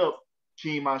he set up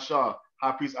King Mashah,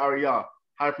 High Priest Ariah,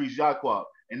 High Priest Yaquab,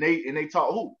 and they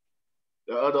taught who?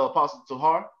 The other apostle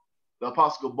Tahar, the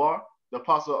apostle Gabar, the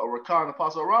apostle Rakan, the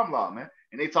apostle Ramlah, man.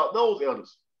 And they taught those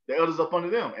elders, the elders up under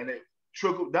them, and it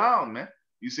trickled down, man.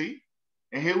 You see?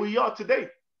 And here we are today,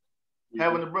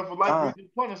 having the breath of life breathing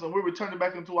upon us, and we're returning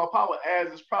back into our power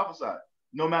as is prophesied,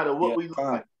 no matter what we look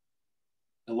like.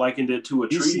 I likened it to a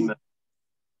tree, man.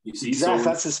 You see, exactly. so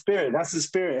that's the spirit. That's the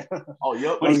spirit. Oh,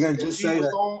 yep. I was gonna just say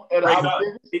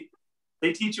that.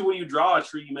 They teach you when you draw a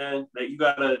tree, man, that you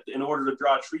gotta, in order to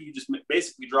draw a tree, you just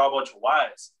basically draw a bunch of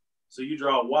Y's. So you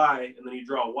draw a Y, and then you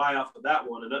draw a Y off of that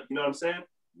one, and you know what I'm saying?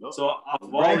 Yep. So off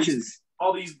of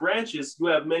all these branches, you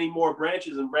have many more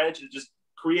branches and branches, just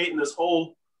creating this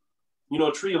whole, you know,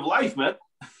 tree of life, man.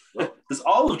 This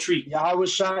olive tree.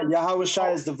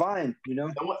 YAHAWASHI is divine, you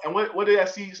know. And what did that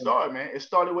seed start, man? It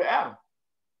started with Adam.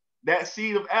 That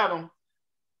seed of Adam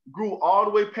grew all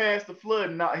the way past the flood,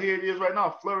 and now here it is right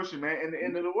now, flourishing, man, in the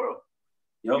end of the world.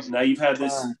 Yep. Now you've had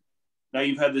this. Now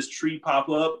you've had this tree pop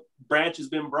up. Branch has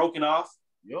been broken off.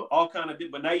 Yep. All kind of,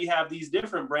 but now you have these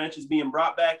different branches being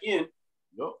brought back in.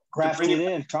 Yep. Grafted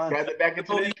in. Grafted back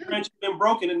into these branches have been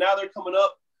broken, and now they're coming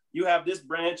up. You have this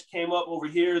branch came up over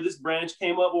here. This branch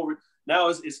came up over. Now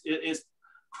it's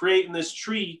creating this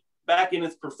tree back in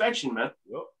its perfection, man.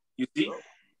 Yep. You see. Yep.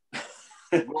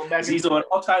 See, so it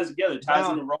all ties together. It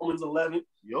ties into Romans 11. Yep.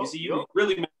 You see, you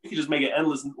can just make an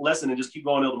endless lesson and just keep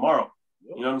going till tomorrow.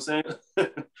 Yep. You know what I'm saying?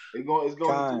 It's going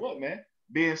into what, man?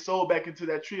 Being sold back into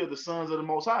that tree of the sons of the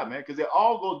Most High, man. Because it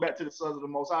all goes back to the sons of the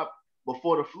Most High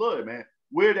before the flood, man.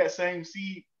 We're that same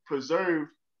seed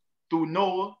preserved through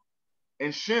Noah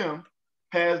and Shem,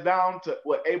 passed down to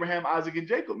what Abraham, Isaac, and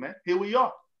Jacob, man. Here we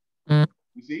are. You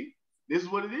see, this is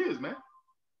what it is, man.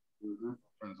 You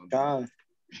got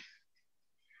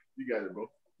it, bro.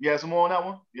 You had some more on that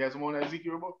one? You had some more on that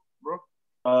Ezekiel, bro?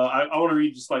 I want to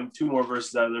read just like 2 more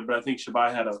verses out of there, but I think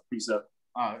Shabbai had a precept.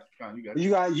 All right, Con, you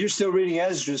got it. You're still reading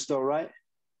Esdras though, right?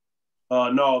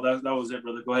 No, that was it,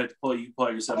 brother. Go ahead, pull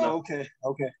yourself. Oh,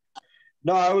 okay.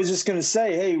 No, I was just gonna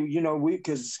say, hey,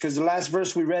 because the last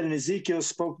verse we read in Ezekiel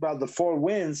spoke about the four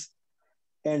winds,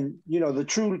 and the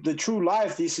true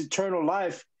life, this eternal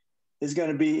life, is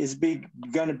gonna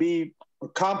be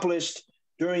accomplished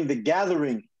during the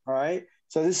gathering. All right.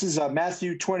 So this is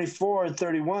Matthew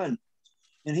 24:31,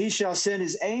 and he shall send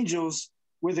his angels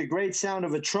with a great sound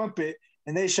of a trumpet,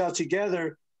 and they shall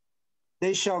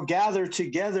gather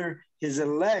together his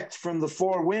elect from the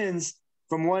four winds,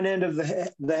 from one end of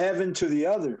the heaven to the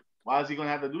other. Why is he going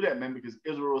to have to do that, man? Because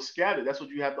Israel was scattered. That's what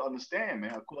you have to understand,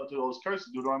 man. According to those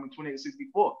curses, Deuteronomy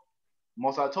 28:64.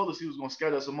 Most I told us he was going to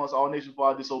scatter us amongst all nations for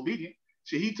our disobedience.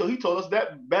 See, he told us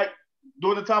that back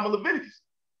during the time of Leviticus.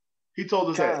 He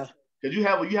told us that. Because you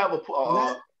have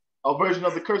a version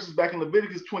of the curses back in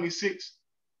Leviticus 26.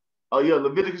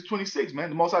 Leviticus 26, man.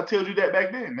 The Most I told you that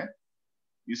back then, man.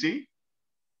 You see?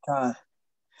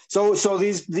 So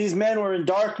these men were in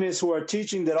darkness who are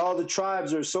teaching that all the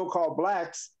tribes are so-called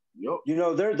blacks. Yep.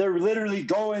 They're literally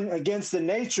going against the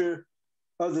nature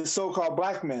of the so-called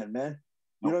black man, man.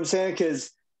 You know what I'm saying?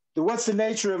 Because what's the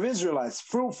nature of Israelites?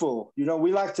 Fruitful.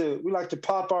 We like to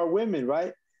pop our women,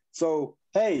 right? So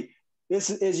hey, this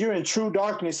is you're in true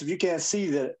darkness if you can't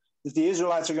see that the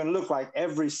Israelites are going to look like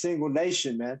every single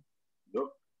nation, man. Yep.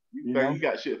 You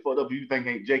got shit fucked up. You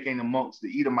think Jake ain't amongst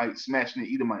the Edomites smashing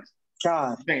the Edomites?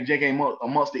 God. You think Jake ain't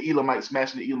amongst the Elamites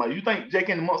smashing the Elamites? You think Jake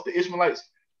ain't amongst the Ishmaelites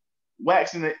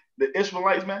waxing the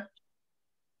Ishmaelites, man?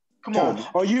 Come on, man.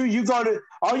 Or you go to,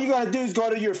 all you gotta do is go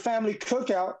to your family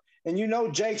cookout,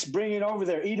 and Jake's bringing over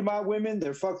their Edomite women,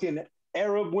 their fucking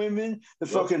Arab women, the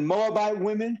fucking Moabite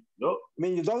women. Yep. I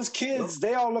mean, those kids,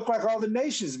 they all look like all the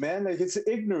nations, man. Like it's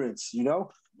ignorance,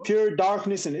 pure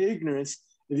darkness and ignorance.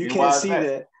 If you can't see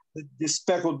that, this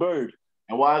speckled bird.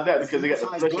 And why is that? Because they got the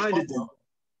flesh upon them.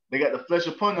 They got the flesh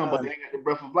upon them, but they ain't got the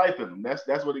breath of life in them.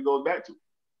 That's what it goes back to.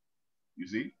 You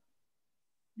see?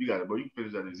 You got it, bro. You can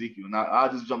finish that in Ezekiel. Now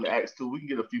I'll just jump to Acts 2. We can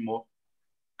get a few more.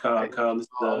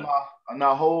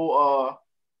 Now whole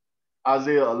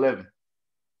Isaiah 11.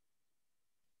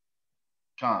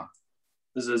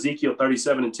 This is Ezekiel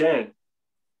 37:10.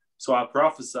 So I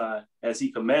prophesied as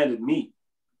he commanded me,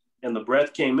 and the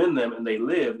breath came in them, and they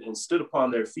lived and stood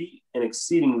upon their feet, an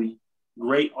exceedingly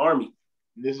great army.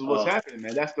 This is what's happening,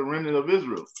 man. That's the remnant of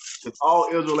Israel. Because all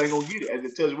Israel ain't gonna get it. As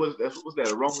it tells you, what's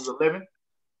that? Romans 11.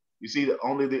 You see that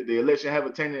only the election have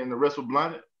attained it, and the rest were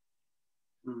blinded.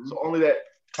 Mm-hmm. So only that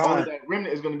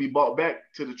remnant is going to be brought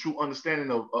back to the true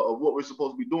understanding of what we're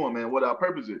supposed to be doing, man. What our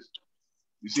purpose is.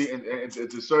 You see, and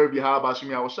to serve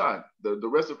YAHAWASHI. The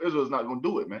rest of Israel is not going to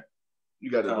do it, man.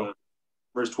 You got it, bro.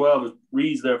 Verse 12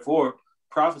 reads, therefore,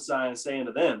 prophesying, saying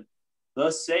to them,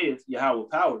 thus saith Yahweh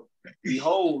power,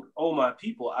 behold, O my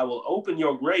people, I will open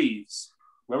your graves.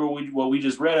 Remember what we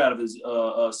just read out of his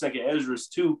second Esdras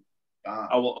 2.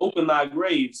 I will open thy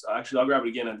graves. Actually, I'll grab it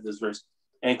again after this verse.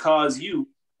 And cause you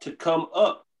to come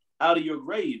up out of your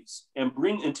graves and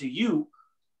bring into you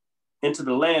into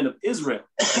the land of Israel.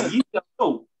 And ye shall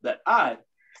know that I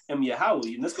am Yahweh.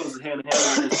 And this goes hand in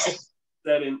hand with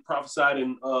that prophesied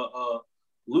in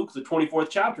Luke, the 24th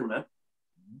chapter, man.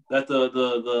 That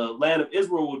the land of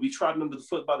Israel would be trodden under the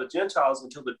foot by the Gentiles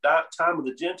until the time of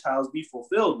the Gentiles be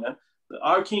fulfilled, man.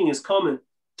 Our king is coming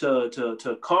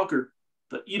to conquer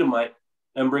the Edomite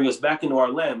and bring us back into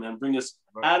our land, man. Bring us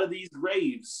out of these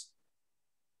graves.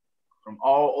 From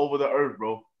all over the earth,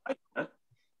 bro.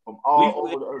 From all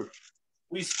over the earth.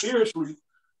 We spiritually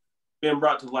been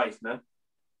brought to life, man.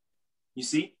 You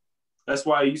see? That's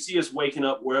why you see us waking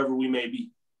up wherever we may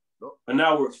be. But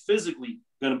now we're physically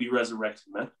going to be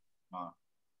resurrected, man.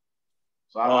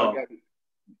 So I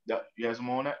got you have some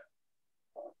more on that?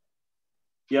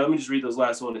 Yeah, let me just read those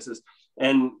last one. It says,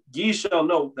 and ye shall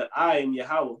know that I am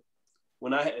Yahweh.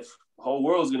 The whole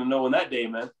world's going to know in that day,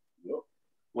 man. Yep.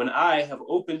 When I have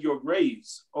opened your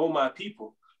graves, O my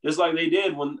people. Just like they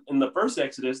did when in the first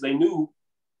Exodus, they knew,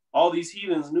 all these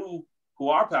heathens knew who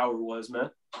our power was, man.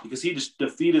 Because he just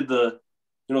defeated the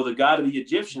God of the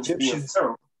Egyptians. Being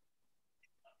Pharaoh.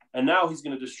 And now he's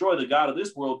going to destroy the God of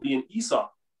this world, being Esau.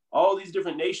 All these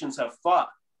different nations have fought,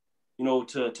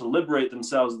 to liberate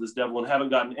themselves of this devil and haven't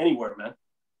gotten anywhere, man.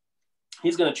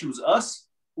 He's going to choose us.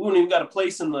 We don't even got a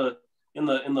place in the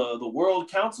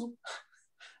World Council.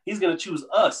 He's going to choose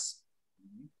us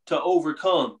to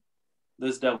overcome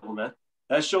this devil, man.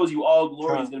 That shows you all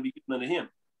glory is going to be given unto him.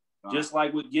 Just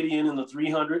like with Gideon in the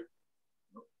 300.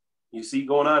 You see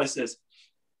going on, it says,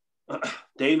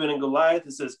 David and Goliath,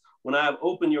 it says, when I have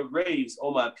opened your graves,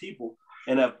 O my people,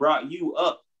 and have brought you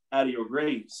up out of your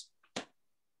graves.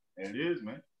 And it is,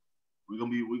 man. We're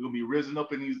gonna be risen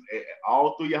up in these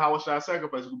all through YAHAWASHI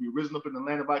sacrifice. We're gonna be risen up in the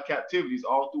land of our captivities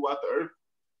all throughout the earth,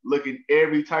 looking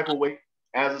every type of way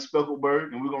as a speckled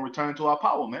bird, and we're gonna return to our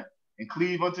power, man, and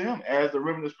cleave unto him as the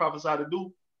remnant is prophesied to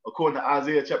do, according to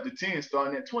Isaiah chapter 10,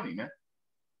 starting at 20, man.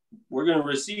 We're gonna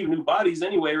receive new bodies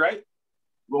anyway, right?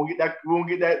 We're gonna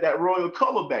get that royal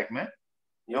color back, man.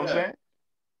 You know what I'm saying?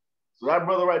 So that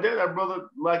brother right there, that brother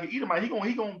like an Edomite, he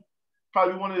gonna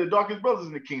probably be one of the darkest brothers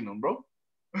in the kingdom, bro.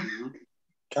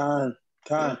 Con.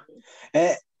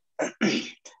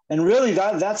 And really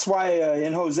that's why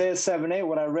in Hosea 7:8,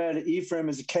 what I read, Ephraim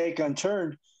is a cake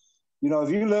unturned. You know, if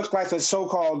you look like a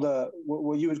so-called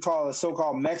what you would call a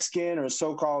so-called Mexican or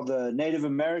so-called Native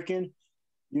American,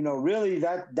 you know, really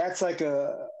that's like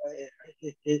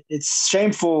it's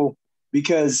shameful,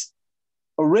 because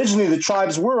originally the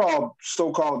tribes were all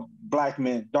so-called black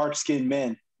men, dark-skinned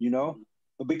men, you know,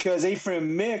 but because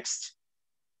Ephraim mixed,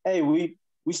 hey, we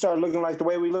started looking like the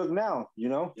way we look now, you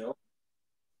know? Yep.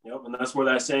 And that's where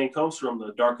that saying comes from: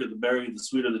 the darker the berry, the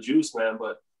sweeter the juice, man.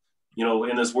 But, you know,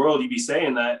 in this world, you be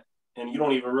saying that, and you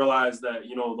don't even realize that,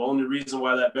 you know, the only reason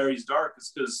why that berry's dark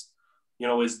is because, you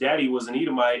know, his daddy was an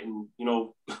Edomite, and, you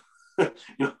know,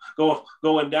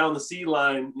 going down the seed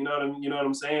line, you know what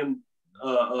I'm saying?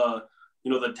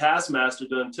 You know, the taskmaster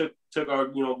done took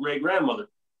our, you know, great grandmother,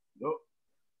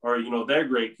 or, you know, their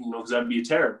great, you know, because that'd be a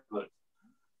terror. But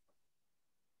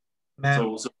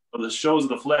so the shows of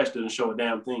the flesh didn't show a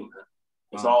damn thing, man.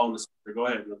 It's all in the spirit. Go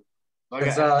ahead, brother.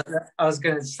 I was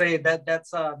gonna say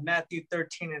that's Matthew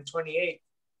 13:28.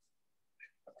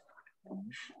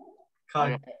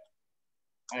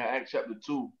 Acts chapter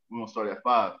 2, we're gonna start at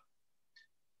 5.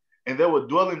 And there were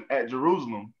dwelling at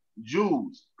Jerusalem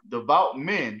Jews, devout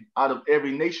men out of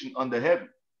every nation under heaven.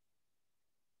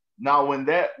 Now when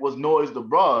that was noised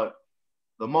abroad,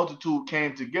 the multitude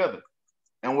came together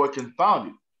and were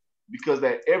confounded, because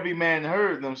that every man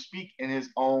heard them speak in his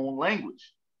own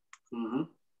language. Mm-hmm.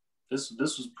 This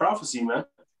was prophecy, man.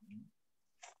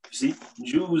 You see,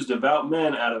 Jews, devout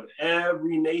men out of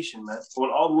every nation, man.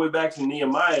 Going all the way back to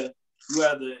Nehemiah, you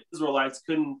had the Israelites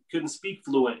couldn't speak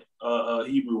fluent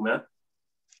Hebrew, man.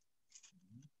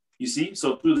 You see,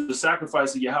 so through the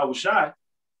sacrifice of YAHAWASHI,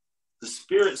 the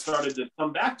Spirit started to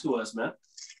come back to us, man.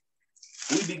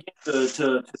 We began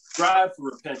to strive for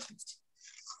repentance.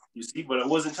 You see, but it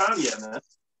wasn't time yet, man.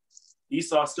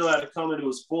 Esau still had to come into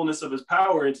his fullness of his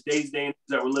power in today's day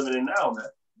that we're living in now, man.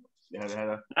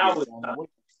 Now it's time.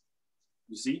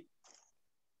 You see?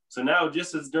 So now,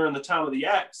 just as during the time of the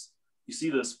Acts, you see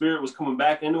the Spirit was coming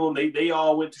back into them. They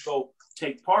all went to go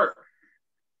take part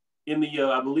in the,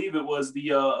 I believe it was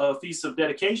the Feast of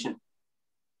Dedication.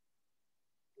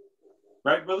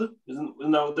 Right, brother?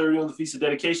 Isn't that what they're doing, the Feast of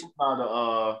Dedication?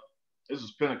 This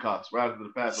was Pentecost, right after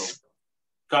the Passover.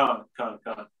 Con.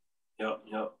 Yep.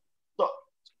 So,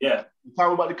 yeah. The time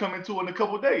we're about to come into in a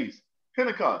couple of days.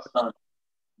 Pentecost.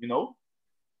 You know?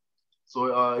 So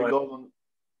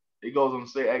it goes on to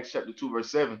say, Acts chapter 2, verse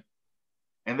 7.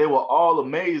 And they were all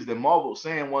amazed and marveled,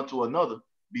 saying one to another,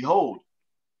 Behold,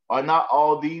 are not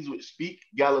all these which speak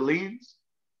Galileans?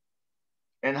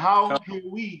 And how hear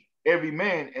we every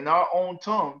man in our own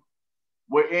tongue,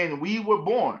 wherein we were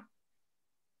born,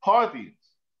 Parthians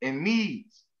and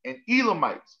Medes and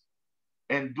Elamites,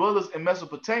 and dwellers in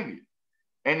Mesopotamia,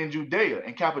 and in Judea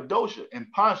and Cappadocia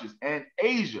and Pontus and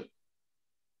Asia,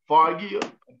 Phrygia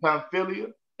and Pamphylia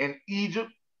and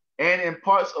Egypt, and in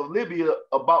parts of Libya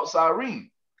about Cyrene,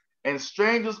 and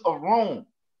strangers of Rome,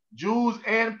 Jews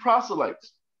and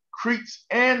proselytes, Cretes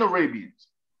and Arabians.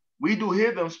 We do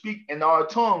hear them speak in our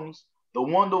tongues the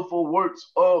wonderful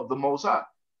works of the Most High.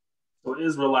 So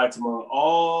Israelites among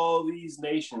all these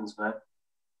nations, man,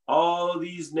 all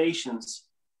these nations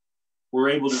were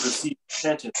able to receive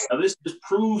repentance. Now this just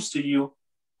proves to you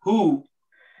who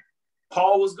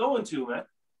Paul was going to, man.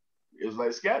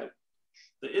 Israelites scattered.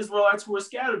 The Israelites were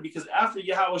scattered because after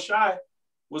YAHAWASHI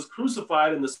was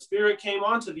crucified and the Spirit came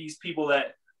onto these people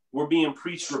that were being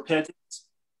preached repentance,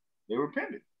 they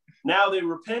repented. Now they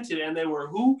repented, and they were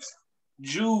who?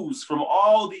 Jews from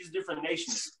all these different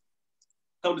nations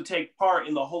come to take part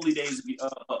in the holy days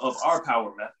of our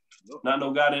power, man. Yep. Not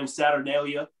no goddamn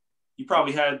Saturnalia. You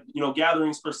probably had,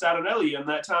 gatherings for Saturnalia in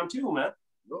that time too, man.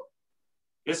 Yep.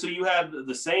 Yeah, so you had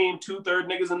the same 2/3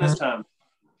 niggas in this time.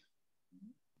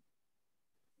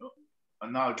 Yep.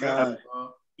 And now again,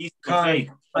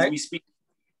 as we speak.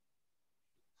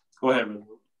 Go ahead, man.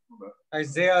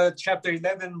 Isaiah chapter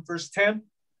 11, verse 10.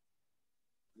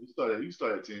 You start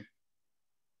at 10.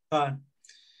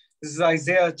 This is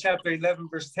Isaiah chapter 11,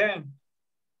 verse 10.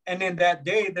 And in that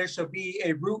day there shall be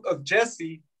a root of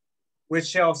Jesse, which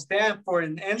shall stand for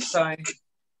an ensign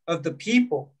of the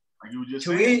people. Like you were just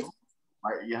to saying, it,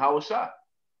 like YAHAWASHI.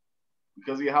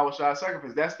 Because of YAHAWASHI's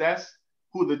sacrifice. That's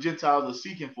who the Gentiles are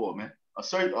seeking for, man.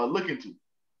 Are looking to.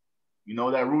 You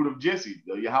know, that root of Jesse,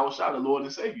 the YAHAWASHI, the Lord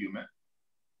and Savior, man.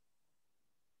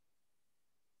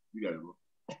 You got it, bro.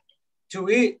 To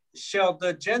it shall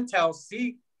the Gentiles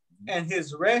seek, and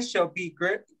his rest shall be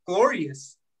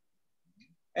glorious.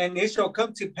 And it shall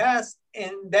come to pass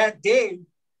in that day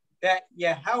that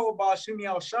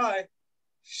YAHAWASHI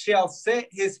shall set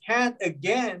his hand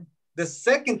again the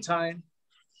second time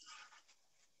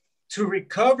to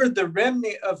recover the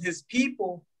remnant of his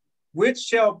people, which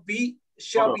shall be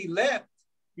left.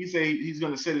 He say he's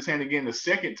going to set his hand again the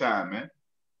second time, man.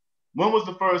 When was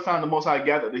the first time the Most High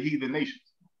gathered the heathen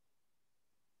nations?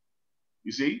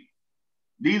 You see?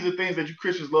 These are things that you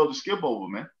Christians love to skip over,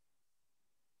 man.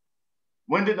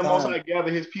 When did the Most High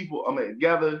gather his people?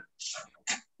 Gather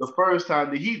the first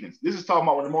time the heathens. This is talking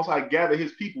about when the Most High gathered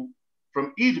his people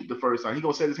from Egypt the first time. He's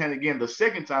going to set his hand again the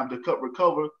second time to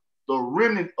recover the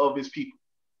remnant of his people.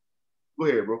 Go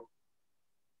ahead, bro.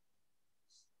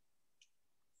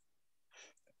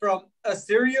 From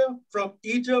Assyria, from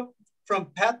Egypt,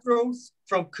 from Pathros,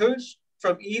 from Cush,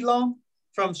 from Elam,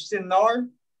 from Shinar,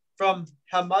 from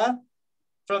Hamath,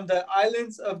 from the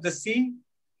islands of the sea.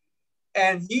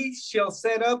 And he shall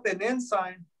set up an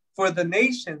ensign for the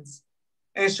nations,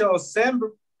 and shall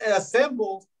assemble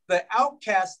the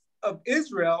outcasts of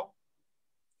Israel,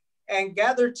 and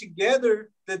gather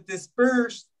together the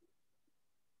dispersed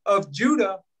of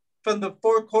Judah from the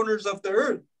four corners of the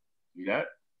earth. See that?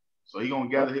 So he's going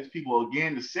to gather his people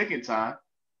again the second time,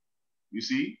 you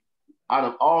see, out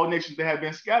of all nations that have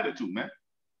been scattered to, man.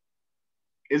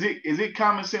 Is it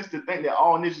common sense to think that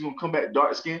all nations going to come back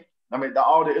dark skinned? I mean,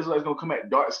 all the Israelites going to come back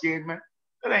dark skinned, man?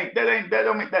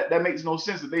 That makes no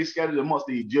sense that they scattered amongst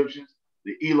the Egyptians,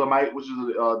 the Elamite, which is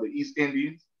the East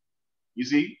Indians. You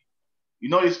see? You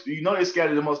know they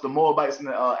scattered amongst the Moabites and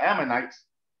the Ammonites.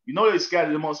 You know they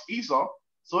scattered amongst Esau.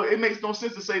 So it makes no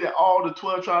sense to say that all the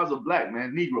 12 tribes are black,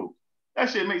 man, Negroes. That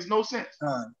shit makes no sense.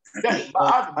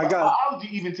 Biology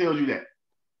even tells you that.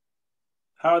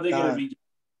 How are they going to be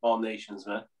all nations,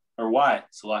 man? Or why,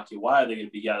 Salakia? Why are they going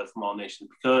to be gathered from all nations?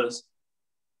 Because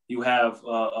you have,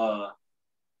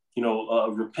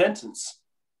 repentance.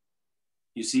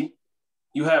 You see,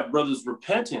 you have brothers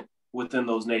repentant within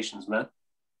those nations, man.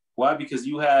 Why? Because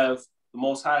you have the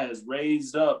Most High has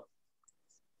raised up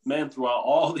men throughout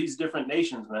all these different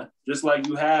nations, man. Just like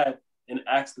you had in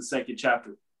Acts the 2nd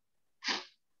chapter.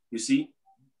 You see,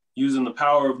 using the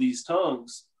power of these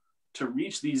tongues to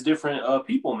reach these different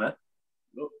people, man.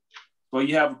 Well,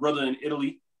 you have a brother in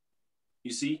Italy.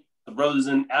 You see, the brothers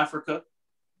in Africa,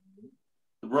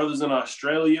 the brothers in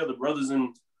Australia, the brothers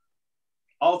in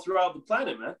all throughout the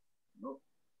planet, man.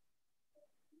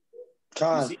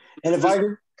 See, and if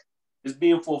it's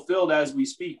being fulfilled as we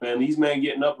speak, man. These men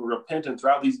getting up and repenting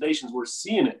throughout these nations, we're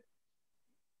seeing it.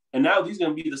 And now these are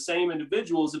going to be the same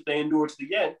individuals, if they endure to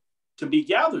the end, to be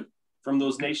gathered from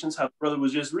those nations, how the brother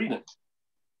was just reading.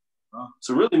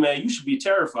 So really, man, you should be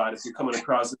terrified if you're coming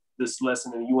across this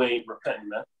lesson and you ain't repenting,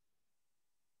 man.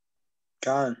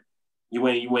 God. You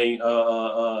ain't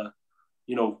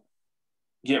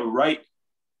getting right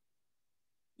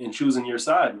and choosing your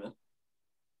side, man.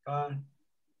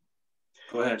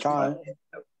 Go ahead. God.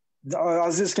 I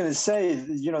was just gonna say,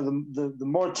 the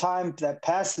more time that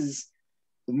passes,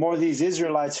 the more these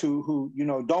Israelites who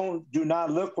do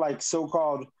not look like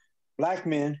so-called black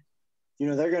men,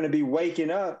 they're going to be waking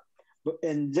up.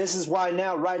 And this is why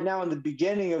right now in the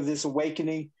beginning of this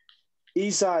awakening,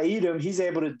 Esau Edom, he's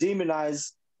able to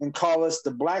demonize and call us the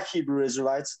black Hebrew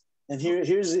Israelites. And here it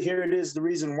is, the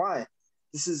reason why.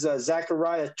 This is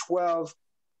Zechariah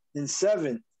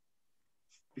 12:7.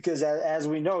 Because as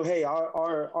we know, hey,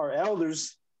 our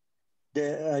elders,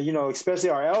 especially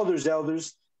our elders,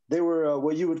 they were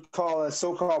what you would call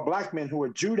so-called black men who were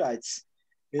Judites.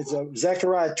 It's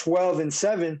Zechariah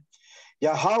 12:7.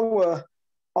 Yahweh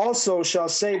also shall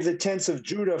save the tents of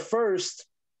Judah first,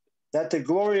 that the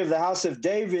glory of the house of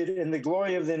David and the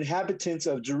glory of the inhabitants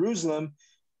of Jerusalem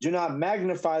do not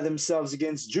magnify themselves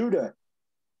against Judah.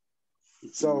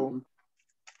 So,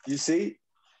 you see,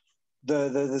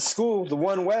 the school, the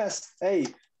One West, hey,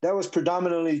 that was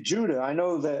predominantly Judah. I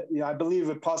know that, I believe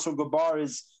Apostle Gabar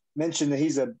is mentioned that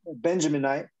he's a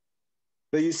Benjaminite,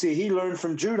 but you see, he learned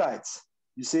from Judites.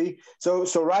 You see, so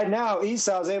right now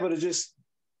Esau's able to just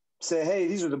say, hey,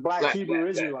 these are the black Hebrew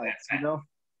Israelites,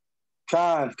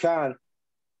 Khan.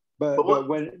 But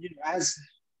when as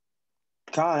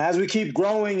we keep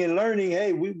growing and learning,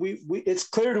 hey, we it's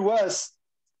clear to us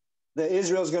the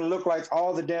Israel's going to look like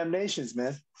all the damn nations,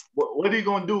 man. What are you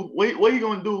gonna do? What are you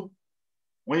gonna do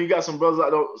when you got some brothers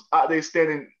out there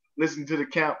standing, listening to the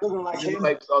camp,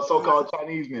 like so-called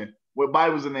Chinese men with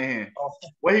Bibles in their hand?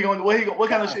 What he gonna? What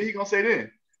kind of shit he gonna say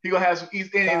then? He gonna have some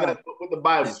East Indians with the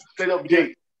Bible, straight up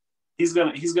Jake. He's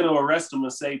gonna arrest them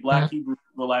and say Black Hebrew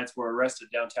Israelites were arrested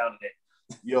downtown today.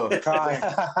 Yo,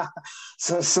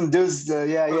 so some dudes,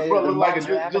 yeah. Bro, look like just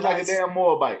like a damn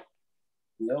Moabite.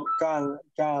 Yep.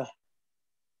 God.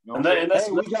 And hey,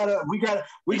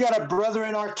 we got a brother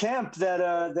in our camp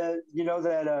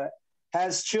that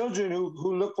has children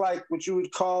who look like what you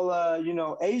would call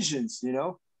Asians,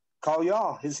 call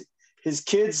y'all. His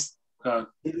kids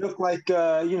they look like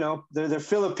they're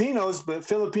Filipinos, but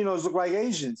Filipinos look like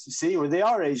Asians, you see, or they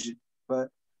are Asian, but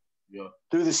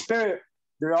through the spirit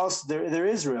they're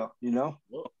Israel,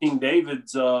 King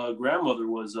David's grandmother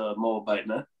was a Moabite,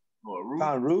 man.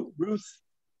 Ruth.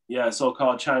 Yeah,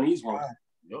 so-called Chinese woman.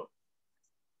 Yep.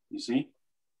 You see?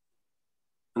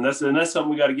 And that's something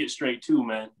we got to get straight too,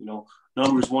 man.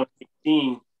 Numbers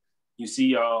 1:15, you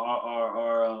see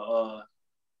our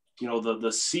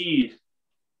the seed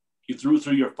you threw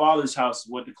through your father's house is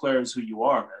what declares who you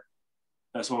are, man.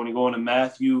 That's when you go into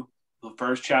Matthew, the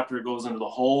first chapter, it goes into the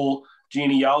whole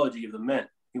genealogy of the men.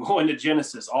 You go into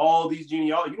Genesis, all these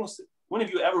genealogies. When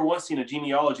have you ever once seen a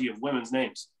genealogy of women's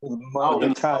names? Not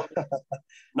one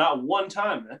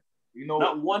time, man.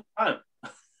 Not one time.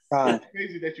 It's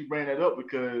crazy that you bring that up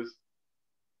because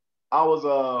I was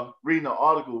reading an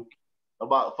article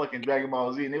about fucking Dragon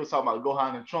Ball Z, and they was talking about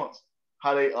Gohan and Trunks,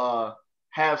 how they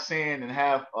half Saiyan and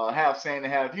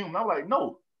half human. I'm like,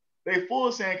 no, they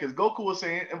full Saiyan because Goku was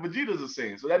Saiyan and Vegeta's a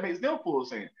Saiyan, so that makes them full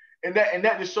Saiyan. And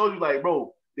that just shows you, like,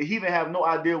 bro, the heathen have no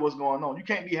idea what's going on. You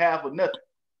can't be half of nothing.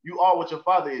 You are what your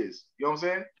father is. You know what I'm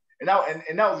saying? And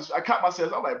that was I caught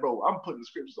myself. I'm like, bro, I'm putting the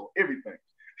scriptures on everything.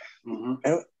 Mm-hmm.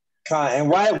 And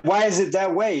why is it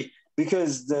that way?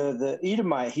 Because the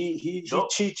Edomite he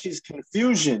teaches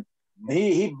confusion.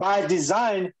 He by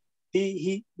design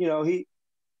he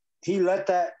let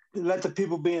the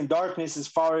people be in darkness as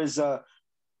far as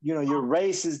your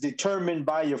race is determined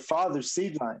by your father's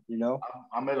seed line.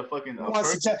 I'm at a fucking.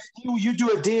 You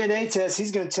do a DNA test,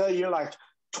 he's gonna tell you you're like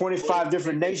 25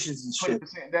 different nations and shit.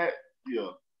 20% that, yeah.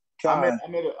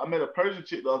 I met a Persian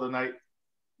chick the other night,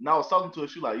 and I was talking to her.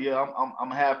 She like, yeah,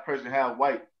 I'm half Persian, half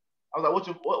white. I was like,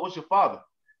 what's your father?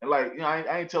 And like,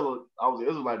 I ain't tell her I was an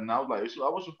Israelite, and I was like,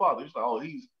 what's your father? She's like, oh,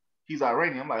 he's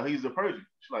Iranian. I'm like, he's a Persian.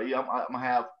 She's like, yeah, I'm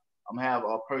half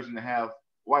Persian and half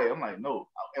white. I'm like, no.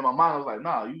 In my mind, I was like,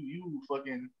 nah, you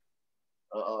fucking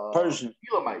Persian.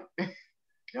 Elamite. You know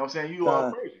what I'm saying? You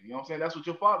are Persian. You know what I'm saying? That's what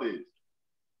your father is.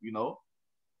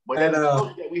 But that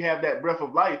shows that we have that breath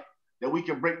of life, that we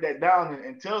can break that down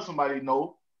and tell somebody,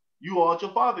 no, you are what your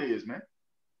father is, man.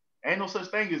 Ain't no such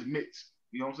thing as mixed.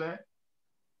 You know what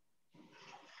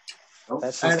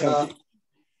I'm saying? And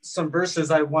some verses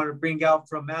I want to bring out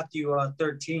from Matthew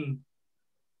 13.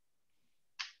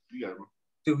 You got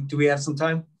it, Do we have some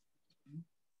time?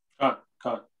 Go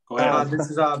ahead.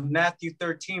 This is Matthew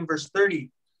 13, verse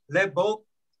 30. Let both,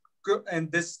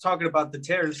 and this is talking about the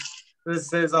tares. It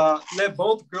says, let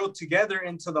both grow together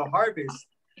into the harvest.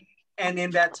 And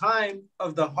in that time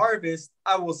of the harvest,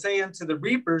 I will say unto the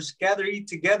reapers, gather ye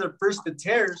together first the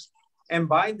tares, and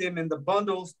bind them in the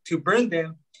bundles to burn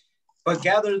them, but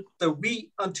gather the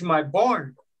wheat unto my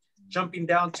barn. Jumping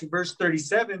down to verse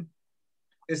 37,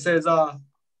 it says,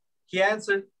 he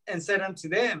answered and said unto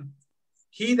them,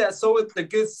 he that soweth the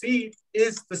good seed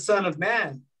is the Son of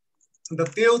Man. The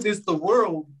field is the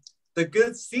world. The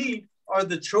good seed are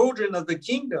the children of the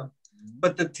kingdom,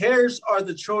 but the tares are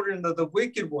the children of the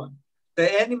wicked one.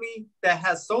 The enemy that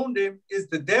has sown them is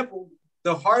the devil.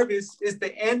 The harvest is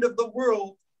the end of the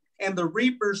world, and the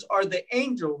reapers are the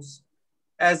angels.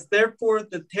 As therefore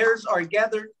the tares are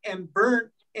gathered and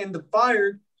burnt in the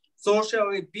fire, so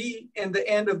shall it be in the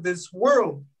end of this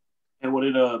world. And what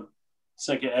did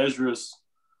Second Esdras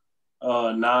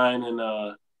 9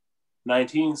 and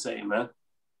 19 say, man?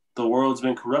 The world's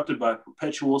been corrupted by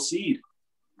perpetual seed.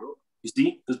 You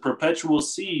see, this perpetual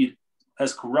seed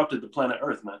has corrupted the planet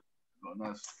Earth, man. Oh,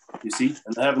 nice. You see,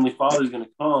 and the Heavenly Father is going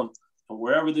to come, and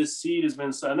wherever this seed has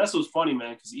been sown, and that's what's funny,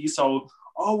 man, because Esau,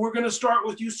 we're going to start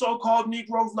with you so-called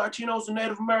Negroes, Latinos, and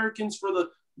Native Americans for the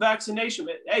vaccination.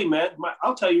 Hey, man,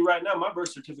 I'll tell you right now, my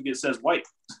birth certificate says white.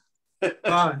 You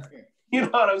know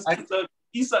what I'm saying? So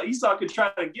Esau could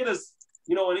try to get us,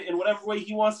 in whatever way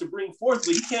he wants to bring forth,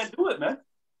 but he can't do it, man.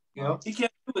 He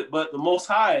can't do it. But the Most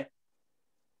High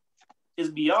is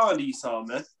beyond Esau,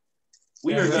 man.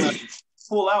 We are going to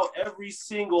pull out every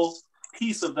single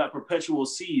piece of that perpetual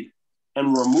seed and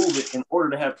remove it in order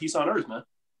to have peace on earth, man.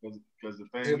 Because the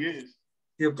thing is,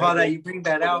 Paul, that you bring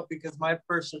that out because my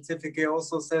birth certificate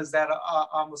also says that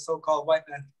I'm a so-called white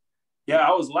man. Yeah,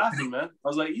 I was laughing, man. I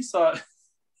was like, Esau.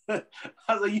 I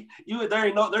was like,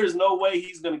 there's no way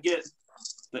he's gonna get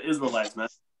the Israelites, man.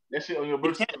 That shit on your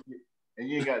birth certificate, and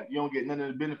you don't get none of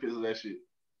the benefits of that shit.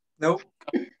 Nope.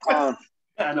 I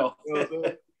know. You know what I'm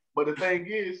saying? But the thing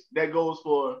is, that goes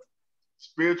for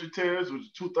spiritual terrors,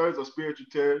 which 2/3 are spiritual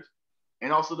terrors,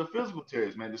 and also the physical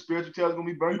terrors, man. The spiritual terrors are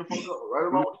gonna be burned the fuck up right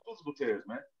along with the physical terrors,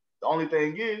 man. The only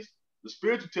thing is, the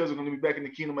spiritual terrors are gonna be back in the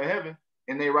kingdom of heaven,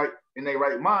 and they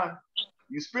right mind.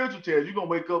 You spiritual terrors, you're gonna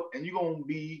wake up and you're gonna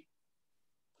be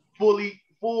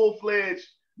full-fledged,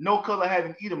 no color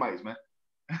having Edomites, man.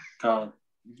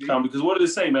 Because what did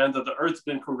it say, man? That the earth's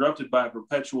been corrupted by a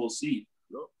perpetual seed.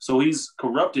 Yep. So he's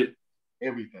corrupted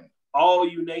everything. All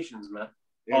you nations, man.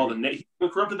 Everything. He's been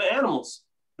corrupted the animals,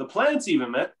 the plants,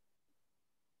 even, man.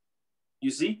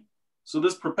 You see? So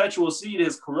this perpetual seed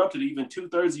has corrupted even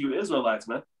 2/3 of you Israelites,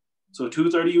 man. So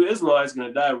 2/3 of you Israelites are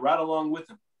going to die right along with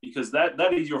him because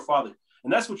that is your father.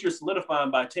 And that's what you're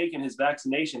solidifying by taking his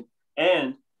vaccination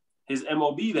and his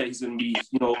MOB that he's going to be,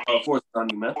 forced on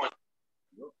you, man.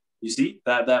 You see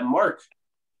that mark,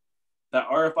 that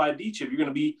RFID chip. You're going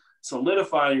to be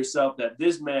solidifying yourself that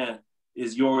this man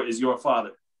is your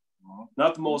father,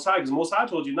 not the Most High, because the Most High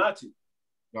told you not to.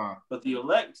 But the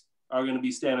elect are going to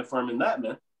be standing firm in that,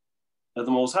 man. That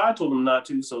the Most High told them not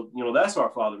to. So that's our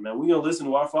father, man. We're going to listen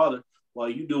to our father while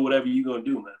you do whatever you're going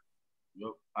to do, man.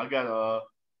 Yep.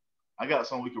 I got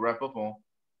something we can wrap up on.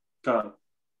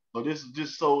 So this is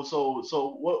just so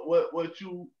what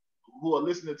you who are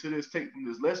listening to this take from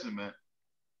this lesson, man.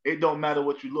 It don't matter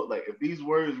what you look like. If these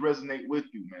words resonate with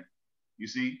you, man, you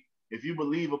see, if you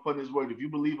believe upon this word, if you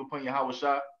believe upon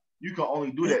YAHAWASHI, you can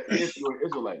only do that if you're an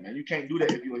Israelite, man. You can't do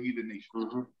that if you're a heathen nation.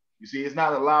 Mm-hmm. You see, it's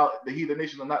not allowed. The heathen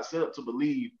nations are not set up to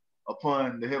believe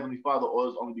upon the Heavenly Father or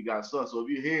His only begotten Son. So if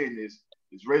you're hearing this,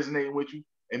 it's resonating with you.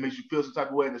 It makes you feel some type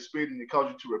of way in the spirit, and it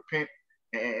causes you to repent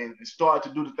and start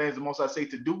to do the things the Most High say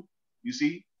to do. You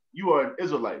see, you are an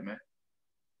Israelite, man.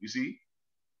 You see,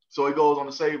 so it goes on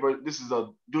to say, this is a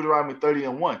Deuteronomy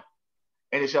 30:1,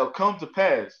 and it shall come to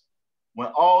pass when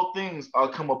all things are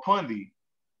come upon thee,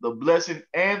 the blessing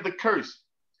and the curse,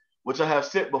 which I have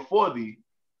set before thee,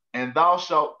 and thou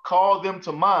shalt call them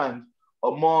to mind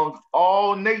among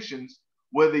all nations,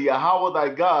 where the Yahawah thy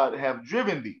God have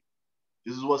driven thee.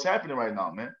 This is what's happening right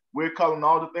now, man. We're calling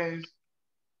all the things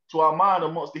to our mind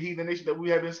amongst the heathen nation that we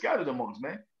have been scattered amongst,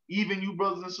 man. Even you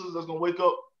brothers and sisters that's going to wake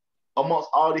up amongst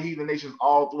all the heathen nations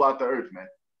all throughout the earth, man.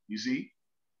 You see?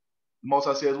 The Most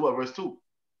High says what? Verse 2.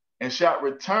 And shalt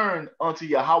return unto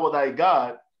Yahawah thy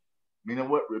God, meaning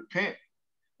what? Repent,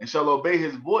 and shall obey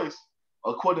his voice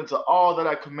according to all that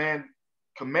I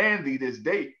command thee this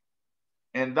day,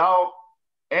 and thou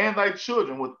and thy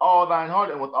children with all thine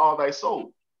heart and with all thy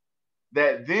soul,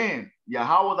 that then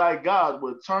Yahawah thy God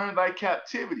will turn thy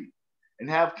captivity and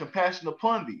have compassion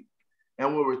upon thee,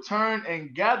 and will return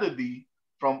and gather thee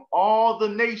from all the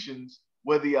nations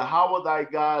where the Yahawah thy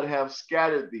God have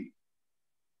scattered thee.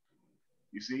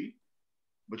 You see?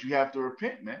 But you have to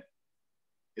repent, man.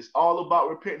 It's all about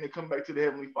repenting and come back to the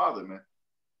Heavenly Father, man.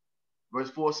 Verse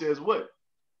 4 says what?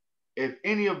 If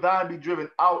any of thine be driven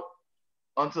out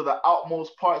unto the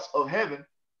outmost parts of heaven,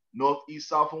 north, east,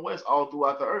 south, and west, all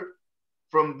throughout the earth,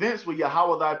 from thence will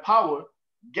Yahawah thy power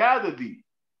gather thee,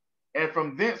 and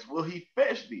from thence will he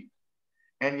fetch thee.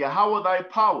 And Yahawah thy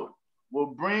power will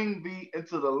bring thee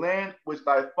into the land which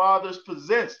thy fathers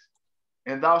possessed,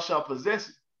 and thou shalt possess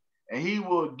it. And he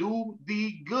will do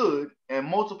thee good and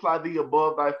multiply thee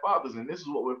above thy fathers. And this is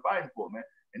what we're fighting for, man.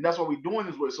 And that's why we're doing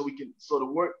this work, so the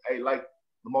work, like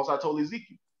the Most High told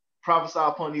Ezekiel, prophesy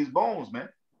upon these bones, man.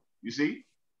 You see?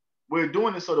 We're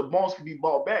doing this so the bones can be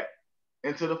brought back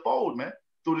into the fold, man,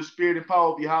 through the spirit and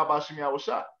power of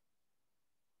YAHAWASHI.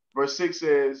 Verse 6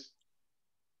 says,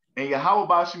 and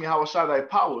YAHAWASHI thy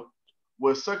power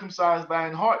will circumcise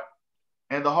thine heart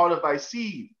and the heart of thy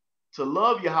seed to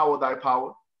love Yahawah thy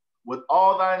power with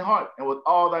all thine heart and with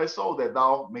all thy soul, that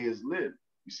thou mayest live.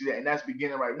 You see that? And that's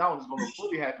beginning right now, and it's going to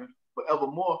fully happen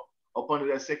forevermore up under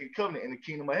that second covenant in the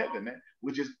kingdom of heaven, man,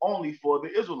 which is only for the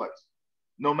Israelites.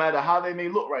 No matter how they may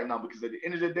look right now, because at the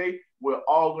end of the day, we're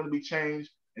all going to be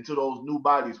changed into those new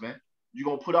bodies, man. You're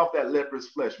going to put off that leprous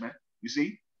flesh, man. You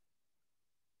see?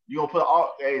 You're going to put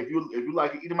off, hey, if you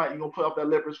like an Edomite, you're going to put off that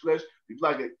leprous flesh. If you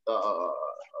like an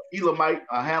Elamite,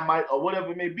 a Hamite, or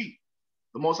whatever it may be,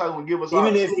 the Most High is going to give us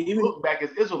even look back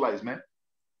as Israelites, man.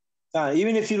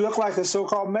 Even if you look like a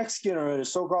so-called Mexican or a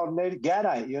so-called native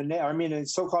Gadite, a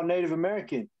so-called Native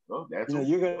American,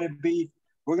 you're going to be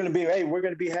we're gonna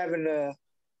be having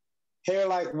hair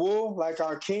like wool, like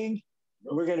our king.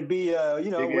 We're gonna be,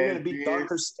 we're gonna be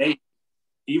darker. Hey,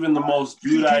 even the most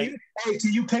Judite.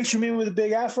 Can you picture me with a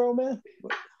big afro, man?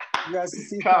 You guys can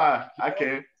see. God, I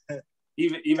can.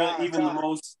 Even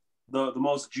the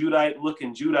most Judite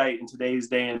looking Judite in today's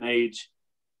day and age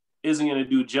isn't going to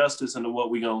do justice into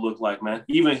what we're going to look like, man.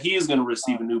 Even he is going to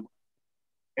receive a new.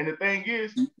 And the thing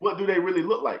is, what do they really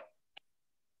look like?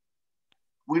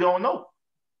 We don't know.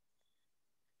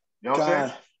 You know what I'm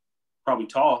saying? Probably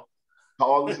tall.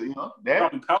 Tall,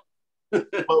 that.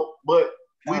 but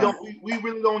we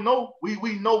really don't know. We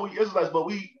know we Israelites, but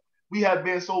we have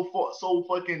been so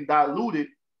fucking diluted.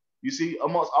 You see,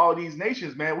 amongst all these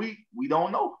nations, man, we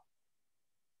don't know.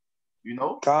 You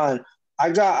know? God, I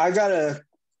got a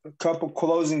couple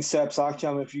closing steps,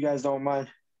 Akim, if you guys don't mind.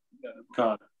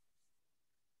 God.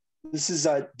 This is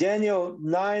Daniel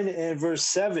 9 and verse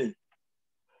 7.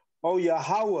 O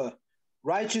Yahawah,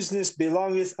 righteousness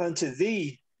belongeth unto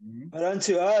thee, but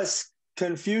unto us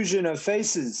confusion of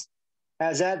faces,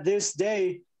 as at this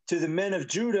day to the men of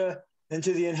Judah and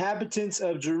to the inhabitants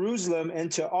of Jerusalem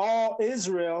and to all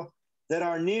Israel that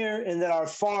are near and that are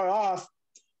far off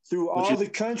through all the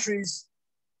countries.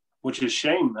 Which is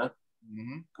shame, man.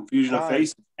 Confusion of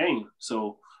face and shame.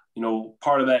 So,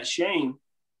 part of that shame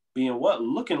being what?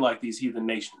 Looking like these heathen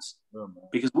nations.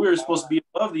 Because we're supposed to be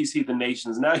above these heathen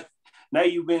nations. Now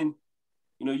you've been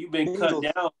cut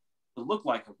down to look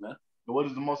like them, man. What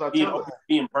is the most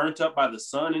being burnt up by the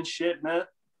sun and shit, man.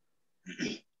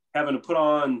 Having to put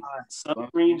on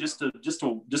sunscreen just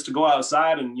to go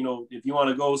outside, and if you want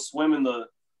to go swim in the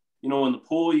in the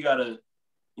pool, you gotta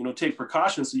take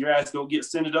precautions so your ass don't get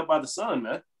sended up by the sun,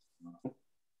 man.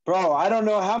 Bro, I don't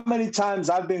know how many times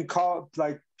I've been called,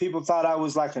 like, people thought I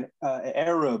was like an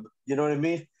Arab. You know what I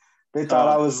mean? They thought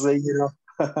I was, they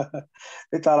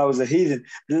thought I was a heathen.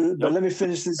 But let me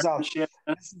finish this off.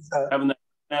 Having that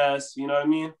ass, you know what I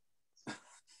mean?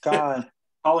 God.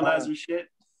 Colonizer shit.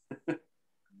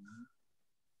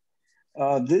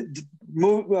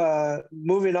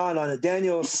 Moving on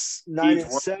Daniel 9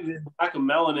 and 7. Lack of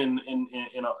melanin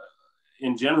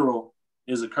in general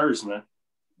is a curse, man.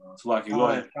 So go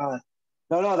ahead.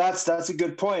 No, that's a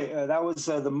good point. That was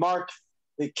the mark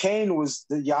that Cain was,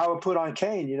 that Yahweh put on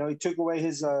Cain. He took away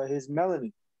his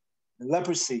melanin and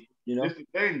leprosy. That's the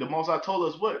thing. The Most High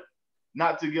told us what?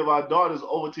 Not to give our daughters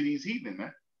over to these heathen,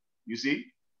 man. You see?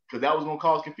 Because that was going to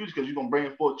cause confusion, because you're going to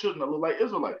bring forth children that look like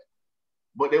Israelites.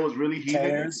 But they was really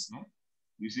heathen.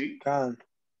 You see?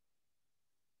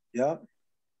 Yep.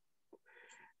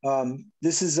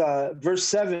 This is verse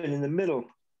 7 in the middle.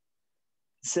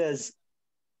 It says,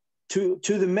 to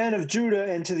the men of Judah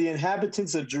and to the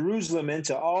inhabitants of Jerusalem and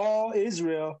to all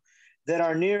Israel that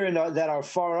are near and that are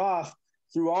far off,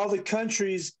 through all the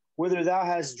countries whither thou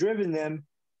hast driven them,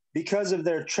 because of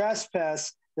their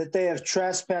trespass that they have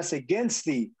trespassed against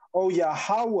thee. O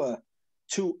Yahawah,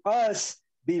 to us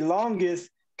belongeth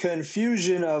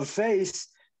confusion of face,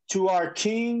 to our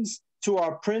kings, to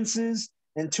our princes,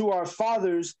 and to our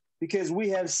fathers, because we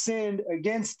have sinned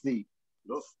against thee.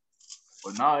 Look.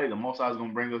 But now the Most High is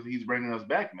going to bring us, he's bringing us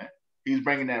back, man. He's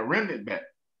bringing that remnant back.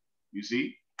 You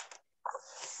see?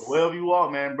 So wherever you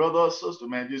are, man, brother or sister,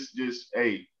 man, just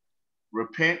hey,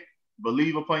 repent,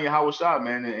 believe upon YAHAWASHI,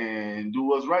 man, and do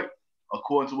what's right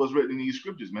according to what's written in these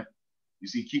scriptures, man. You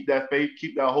see, keep that faith,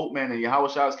 keep that hope, man, and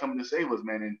YAHAWASHI is coming to save us,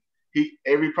 man. And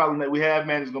every problem that we have,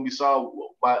 man, is going to be solved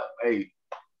by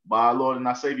our Lord and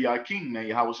our Savior, our King, man,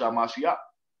 YAHAWASHI Mashiach.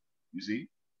 You see?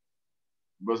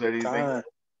 Bro, said anything?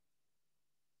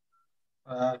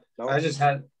 I just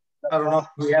had, I don't know if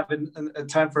we have a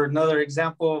time for another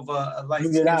example of a light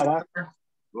skin.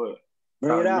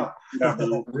 Bring it out.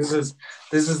 This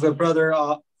is the brother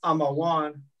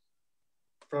Amawan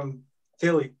from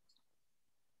Philly.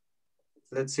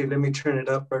 Let's see, let me turn it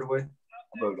up right away.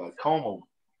 Brother, Como.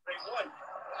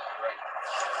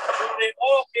 They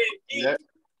all gave heed,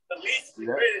 the least to the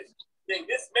greatest, saying,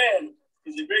 this man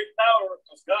is a great power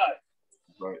of God.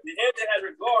 Right. The end they had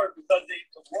regard, because they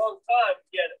took a long time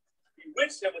he had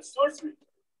bewitched them with sorcery.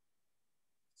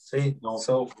 See,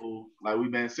 so like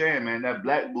we've been saying, man, that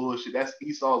black bullshit, that's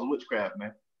Esau's witchcraft,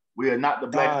 man. We are not the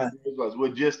black Israelites.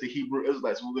 We're just the Hebrew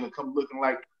Israelites. We're gonna come looking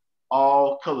like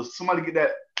all colors. Somebody get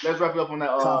that. Let's wrap it up on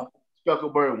that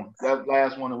speckled bird one. That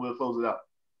last one, and we'll close it out.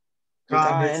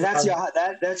 And that's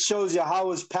that shows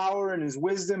Yahweh's power and his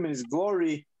wisdom and his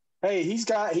glory. Hey, he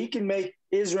can make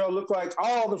Israel look like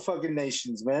all the fucking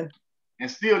nations, man. And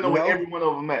still know where every one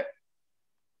of them at.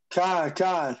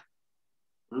 Khan.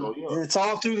 Oh, yeah. It's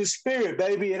all through the spirit,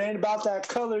 baby. It ain't about that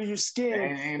color of your skin.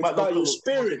 It ain't about your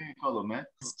spirit. Color, man.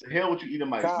 To hell with you,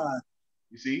 Edomite.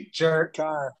 You see? So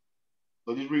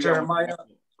just read Jeremiah.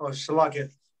 Oh,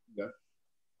 Shalakit. Yeah.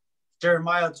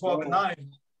 Jeremiah 12:9.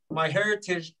 My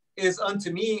heritage is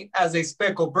unto me as a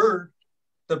speckled bird.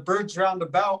 The birds round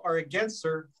about are against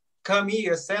her. Come ye,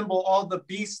 assemble all the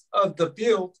beasts of the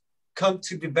field, come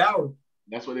to devour.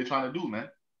 That's what they're trying to do, man.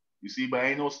 You see, but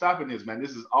ain't no stopping this, man.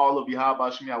 This is all of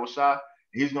YAHAWASHI YAHAWASHI.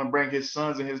 He's going to bring his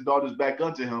sons and his daughters back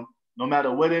unto him, no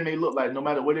matter what they may look like, no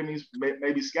matter what it means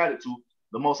may be scattered to.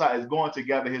 The Most High is going to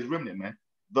gather his remnant, man.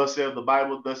 Thus saith the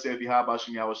Bible, thus saith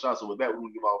YAHAWASHI YAHAWASHI. So with that, we're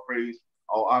going to give all praise,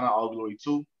 all honor, all glory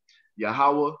to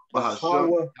Yahawah,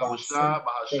 Bahashem,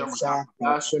 Yahawashi,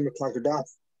 Bahashem,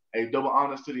 Qadash. A double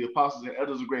honors to the apostles and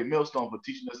elders of Great Millstone for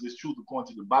teaching us this truth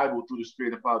according to the Bible through the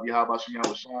Spirit and power of YAHAWASHI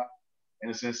YAHAWASHI. And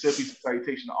a sincere peace and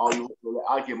salutation to all you that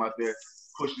I came out there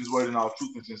pushing his word in all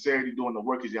truth and sincerity, doing the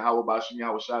work as YAHAWASHI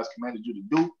YAHAWASHI has commanded you to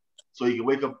do, so you can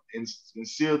wake up and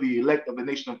seal the elect of the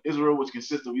nation of Israel, which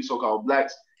consists of you so-called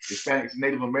blacks, Hispanics,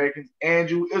 Native Americans, and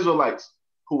you Israelites,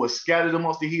 who are scattered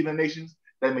amongst the heathen nations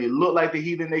that may look like the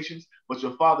heathen nations, but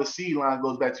your father's seed line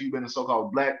goes back to you being a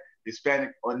so-called black,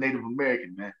 Hispanic, or Native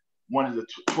American, man. One of the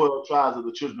 12 tribes of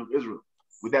the children of Israel.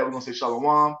 With that, we're going to say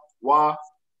Shalom, Wa,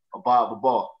 Abba,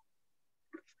 Babal.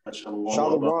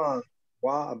 Shalom,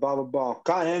 Wa, Abba, Babal.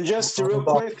 And just real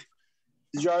quick,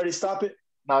 did you already stop it?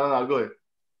 No, go ahead.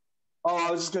 Oh,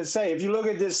 I was just going to say, if you look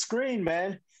at this screen,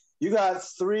 man, you got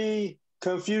 3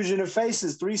 confusion of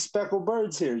faces, 3 speckled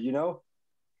birds here, you know?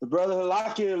 The brother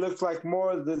Halakia looks like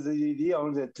more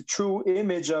the true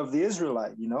image of the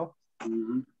Israelite, you know?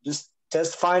 Mm-hmm. Just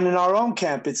testifying in our own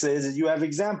camp, it says that you have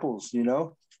examples, you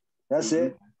know? That's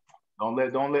it.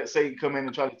 Don't let Satan come in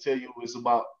and try to tell you it's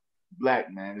about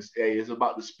black, man. It's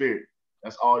about the spirit.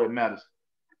 That's all that matters.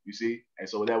 You see? And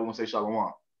so with that, we're going to say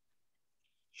Shalom.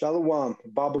 Shalom,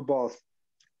 Baba Boss.